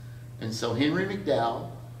dismissed." And so Henry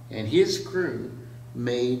McDowell and his crew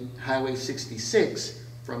made Highway 66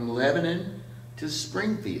 from Lebanon to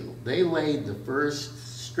Springfield. They laid the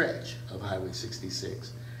first stretch of Highway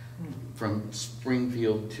 66 from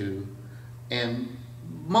Springfield to, and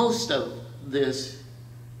most of this,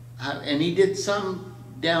 and he did some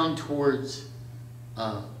down towards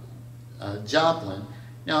Joplin.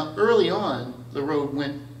 Now, early on, the road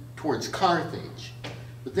went towards Carthage,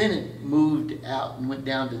 but then it moved out and went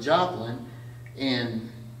down to Joplin,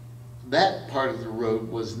 and that part of the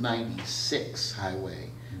road was 96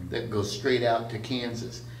 highway that goes straight out to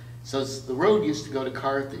Kansas. So the road used to go to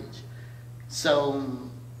Carthage. So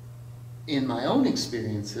in my own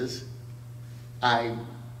experiences, I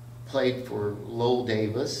played for Lowell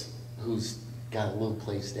Davis, who's got a little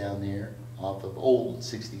place down there off of Old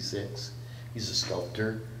 66. He's a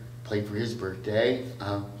sculptor. Played for his birthday.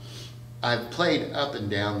 I've played up and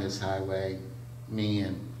down this highway, me,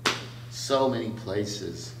 in so many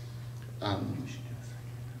places.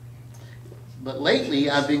 But lately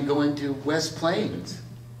I've been going to West Plains.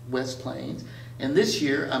 And this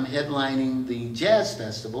year I'm headlining the Jazz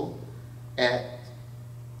Festival at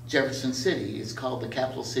Jefferson City. It's called the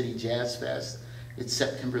Capital City Jazz Fest. It's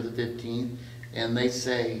September the 15th, and they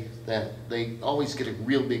say that they always get a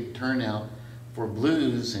real big turnout for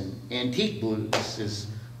blues, and antique blues is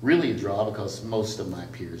really a draw because most of my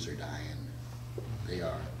peers are dying. They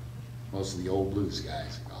are. Most of the old blues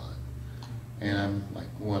guys are gone. And I'm like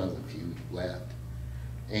one of the few left.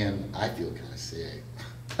 And I feel kind of sick.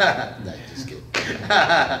 No, just kidding.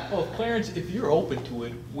 Well, Clarence, if you're open to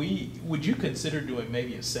it, would you consider doing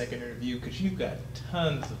maybe a second interview? Because you've got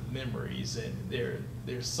tons of memories and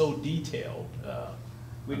they're so detailed. Another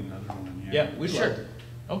one, Yeah, we'd Sure. love to.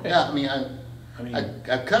 Okay. Yeah, I mean,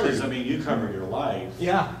 I've covered. because, I mean, you covered your life.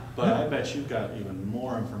 Yeah. But I bet you've got even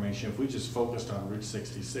more information if we just focused on Route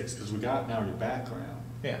 66, because we got now your background.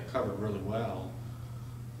 Yeah. Covered really well.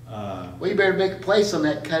 Well, you better make a place on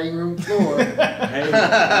that cutting room floor. Hey, we're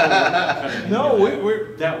not cutting No, any of that.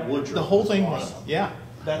 we're That woodrow the whole was thing. awesome. Yeah.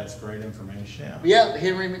 That's great information. Yeah. Yeah,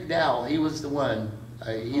 Henry McDowell, he was the one.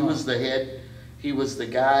 He was the head. He was the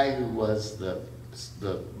guy who was the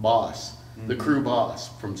boss, the crew boss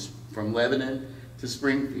from Lebanon to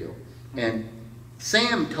Springfield. And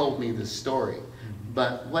Sam told me the story.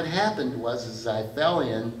 But what happened was I fell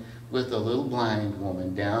in with a little blind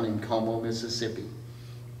woman down in Como, Mississippi.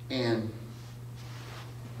 And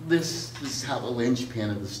this is how the linchpin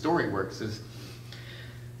of the story works. Is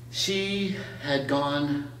she had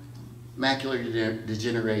gone macular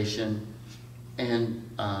degeneration, and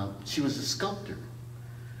she was a sculptor.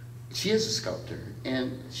 She is a sculptor,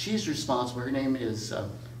 and she's responsible. Her name is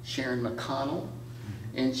Sharon McConnell,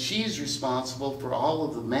 and she's responsible for all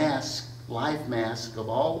of the live masks of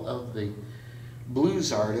all of the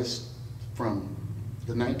blues artists from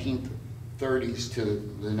the 1930s to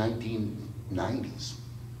the 1990s.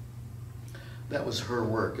 That was her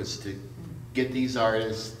work, is to get these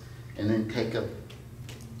artists and then take a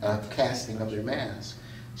casting of their masks.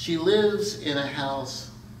 She lives in a house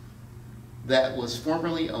that was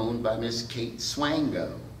formerly owned by Miss Kate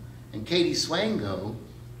Swango. And Katie Swango,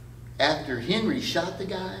 after Henry shot the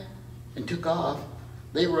guy and took off,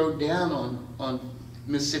 they rode down on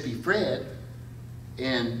Mississippi Fred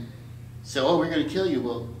and said, oh, we're going to kill you.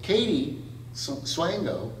 Well, Katie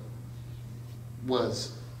Swango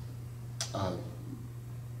was a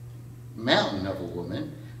mountain of a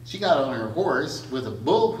woman. She got on her horse with a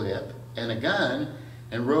bullwhip and a gun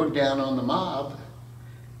and rode down on the mob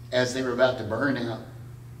as they were about to burn out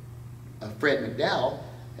Fred McDowell.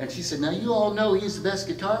 And she said, now you all know he's the best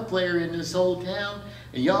guitar player in this whole town,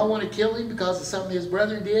 and y'all want to kill him because of something his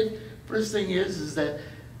brother did? First thing is that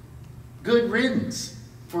good riddance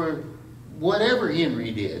for whatever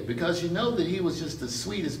Henry did, because you know that he was just as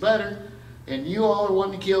sweet as butter, and you all are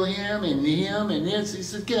wanting to kill him and this. He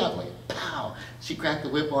said, get out of the way. Pow! She cracked the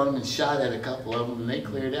whip on him and shot at a couple of them, and they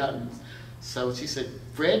cleared out. And so she said,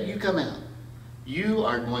 Fred, you come out. You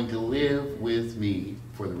are going to live with me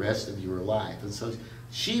for the rest of your life. And so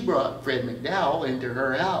she brought Fred McDowell into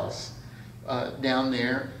her house down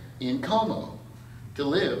there in Como to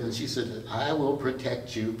live. And she said, I will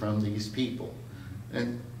protect you from these people.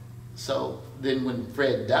 And so then when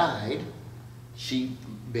Fred died, she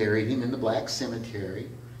buried him in the Black Cemetery.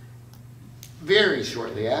 Very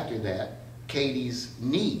shortly after that, Katie's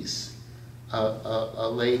niece, a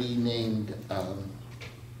lady named,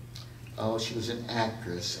 she was an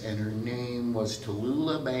actress, and her name was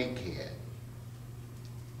Tallulah Bankhead.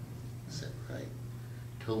 Is that right?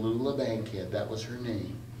 Tallulah Bankhead, that was her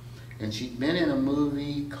name. And she'd been in a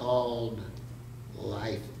movie called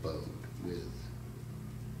Lifeboat with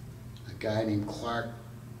a guy named Clark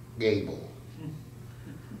Gable.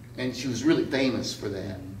 And she was really famous for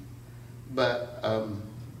that. But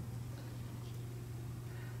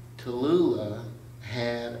Tallulah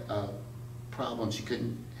had a problem. She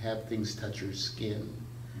couldn't have things touch her skin.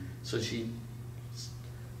 So she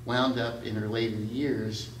wound up in her later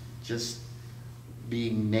years just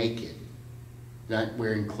being naked, not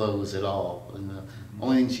wearing clothes at all. And the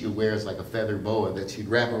only thing she could wear is like a feather boa that she'd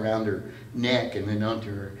wrap around her neck and then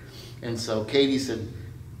onto her. And so Katie said,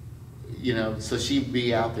 you know, so she'd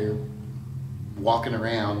be out there walking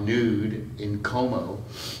around nude in Como.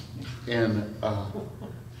 And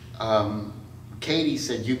Katie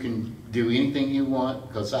said, you can do anything you want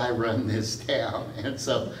because I run this town. And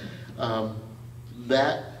so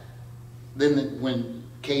when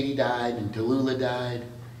Katie died and Tallulah died,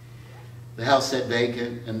 the house sat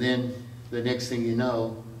vacant, and then the next thing you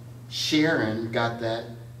know, Sharon got that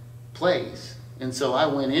place. And so I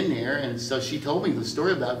went in there, and so she told me the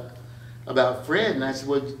story about Fred, and I said,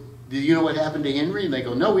 well, do you know what happened to Henry? And they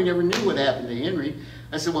go, no, we never knew what happened to Henry.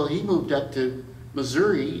 I said, well, he moved up to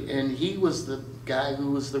Missouri, and he was the guy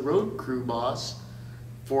who was the road crew boss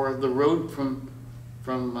for the road from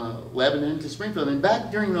Lebanon to Springfield. And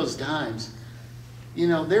back during those times, you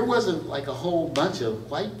know, there wasn't like a whole bunch of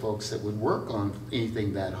white folks that would work on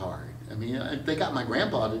anything that hard. I mean, they got my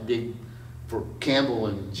grandpa to dig for Campbell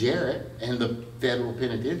and Jarrett and the federal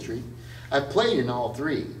penitentiary. I've played in all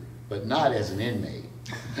three, but not as an inmate.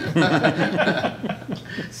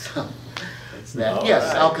 So that's that. All yes,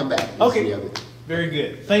 right. I'll come back. We'll see Okay, the other. very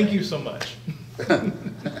good. Thank you so much.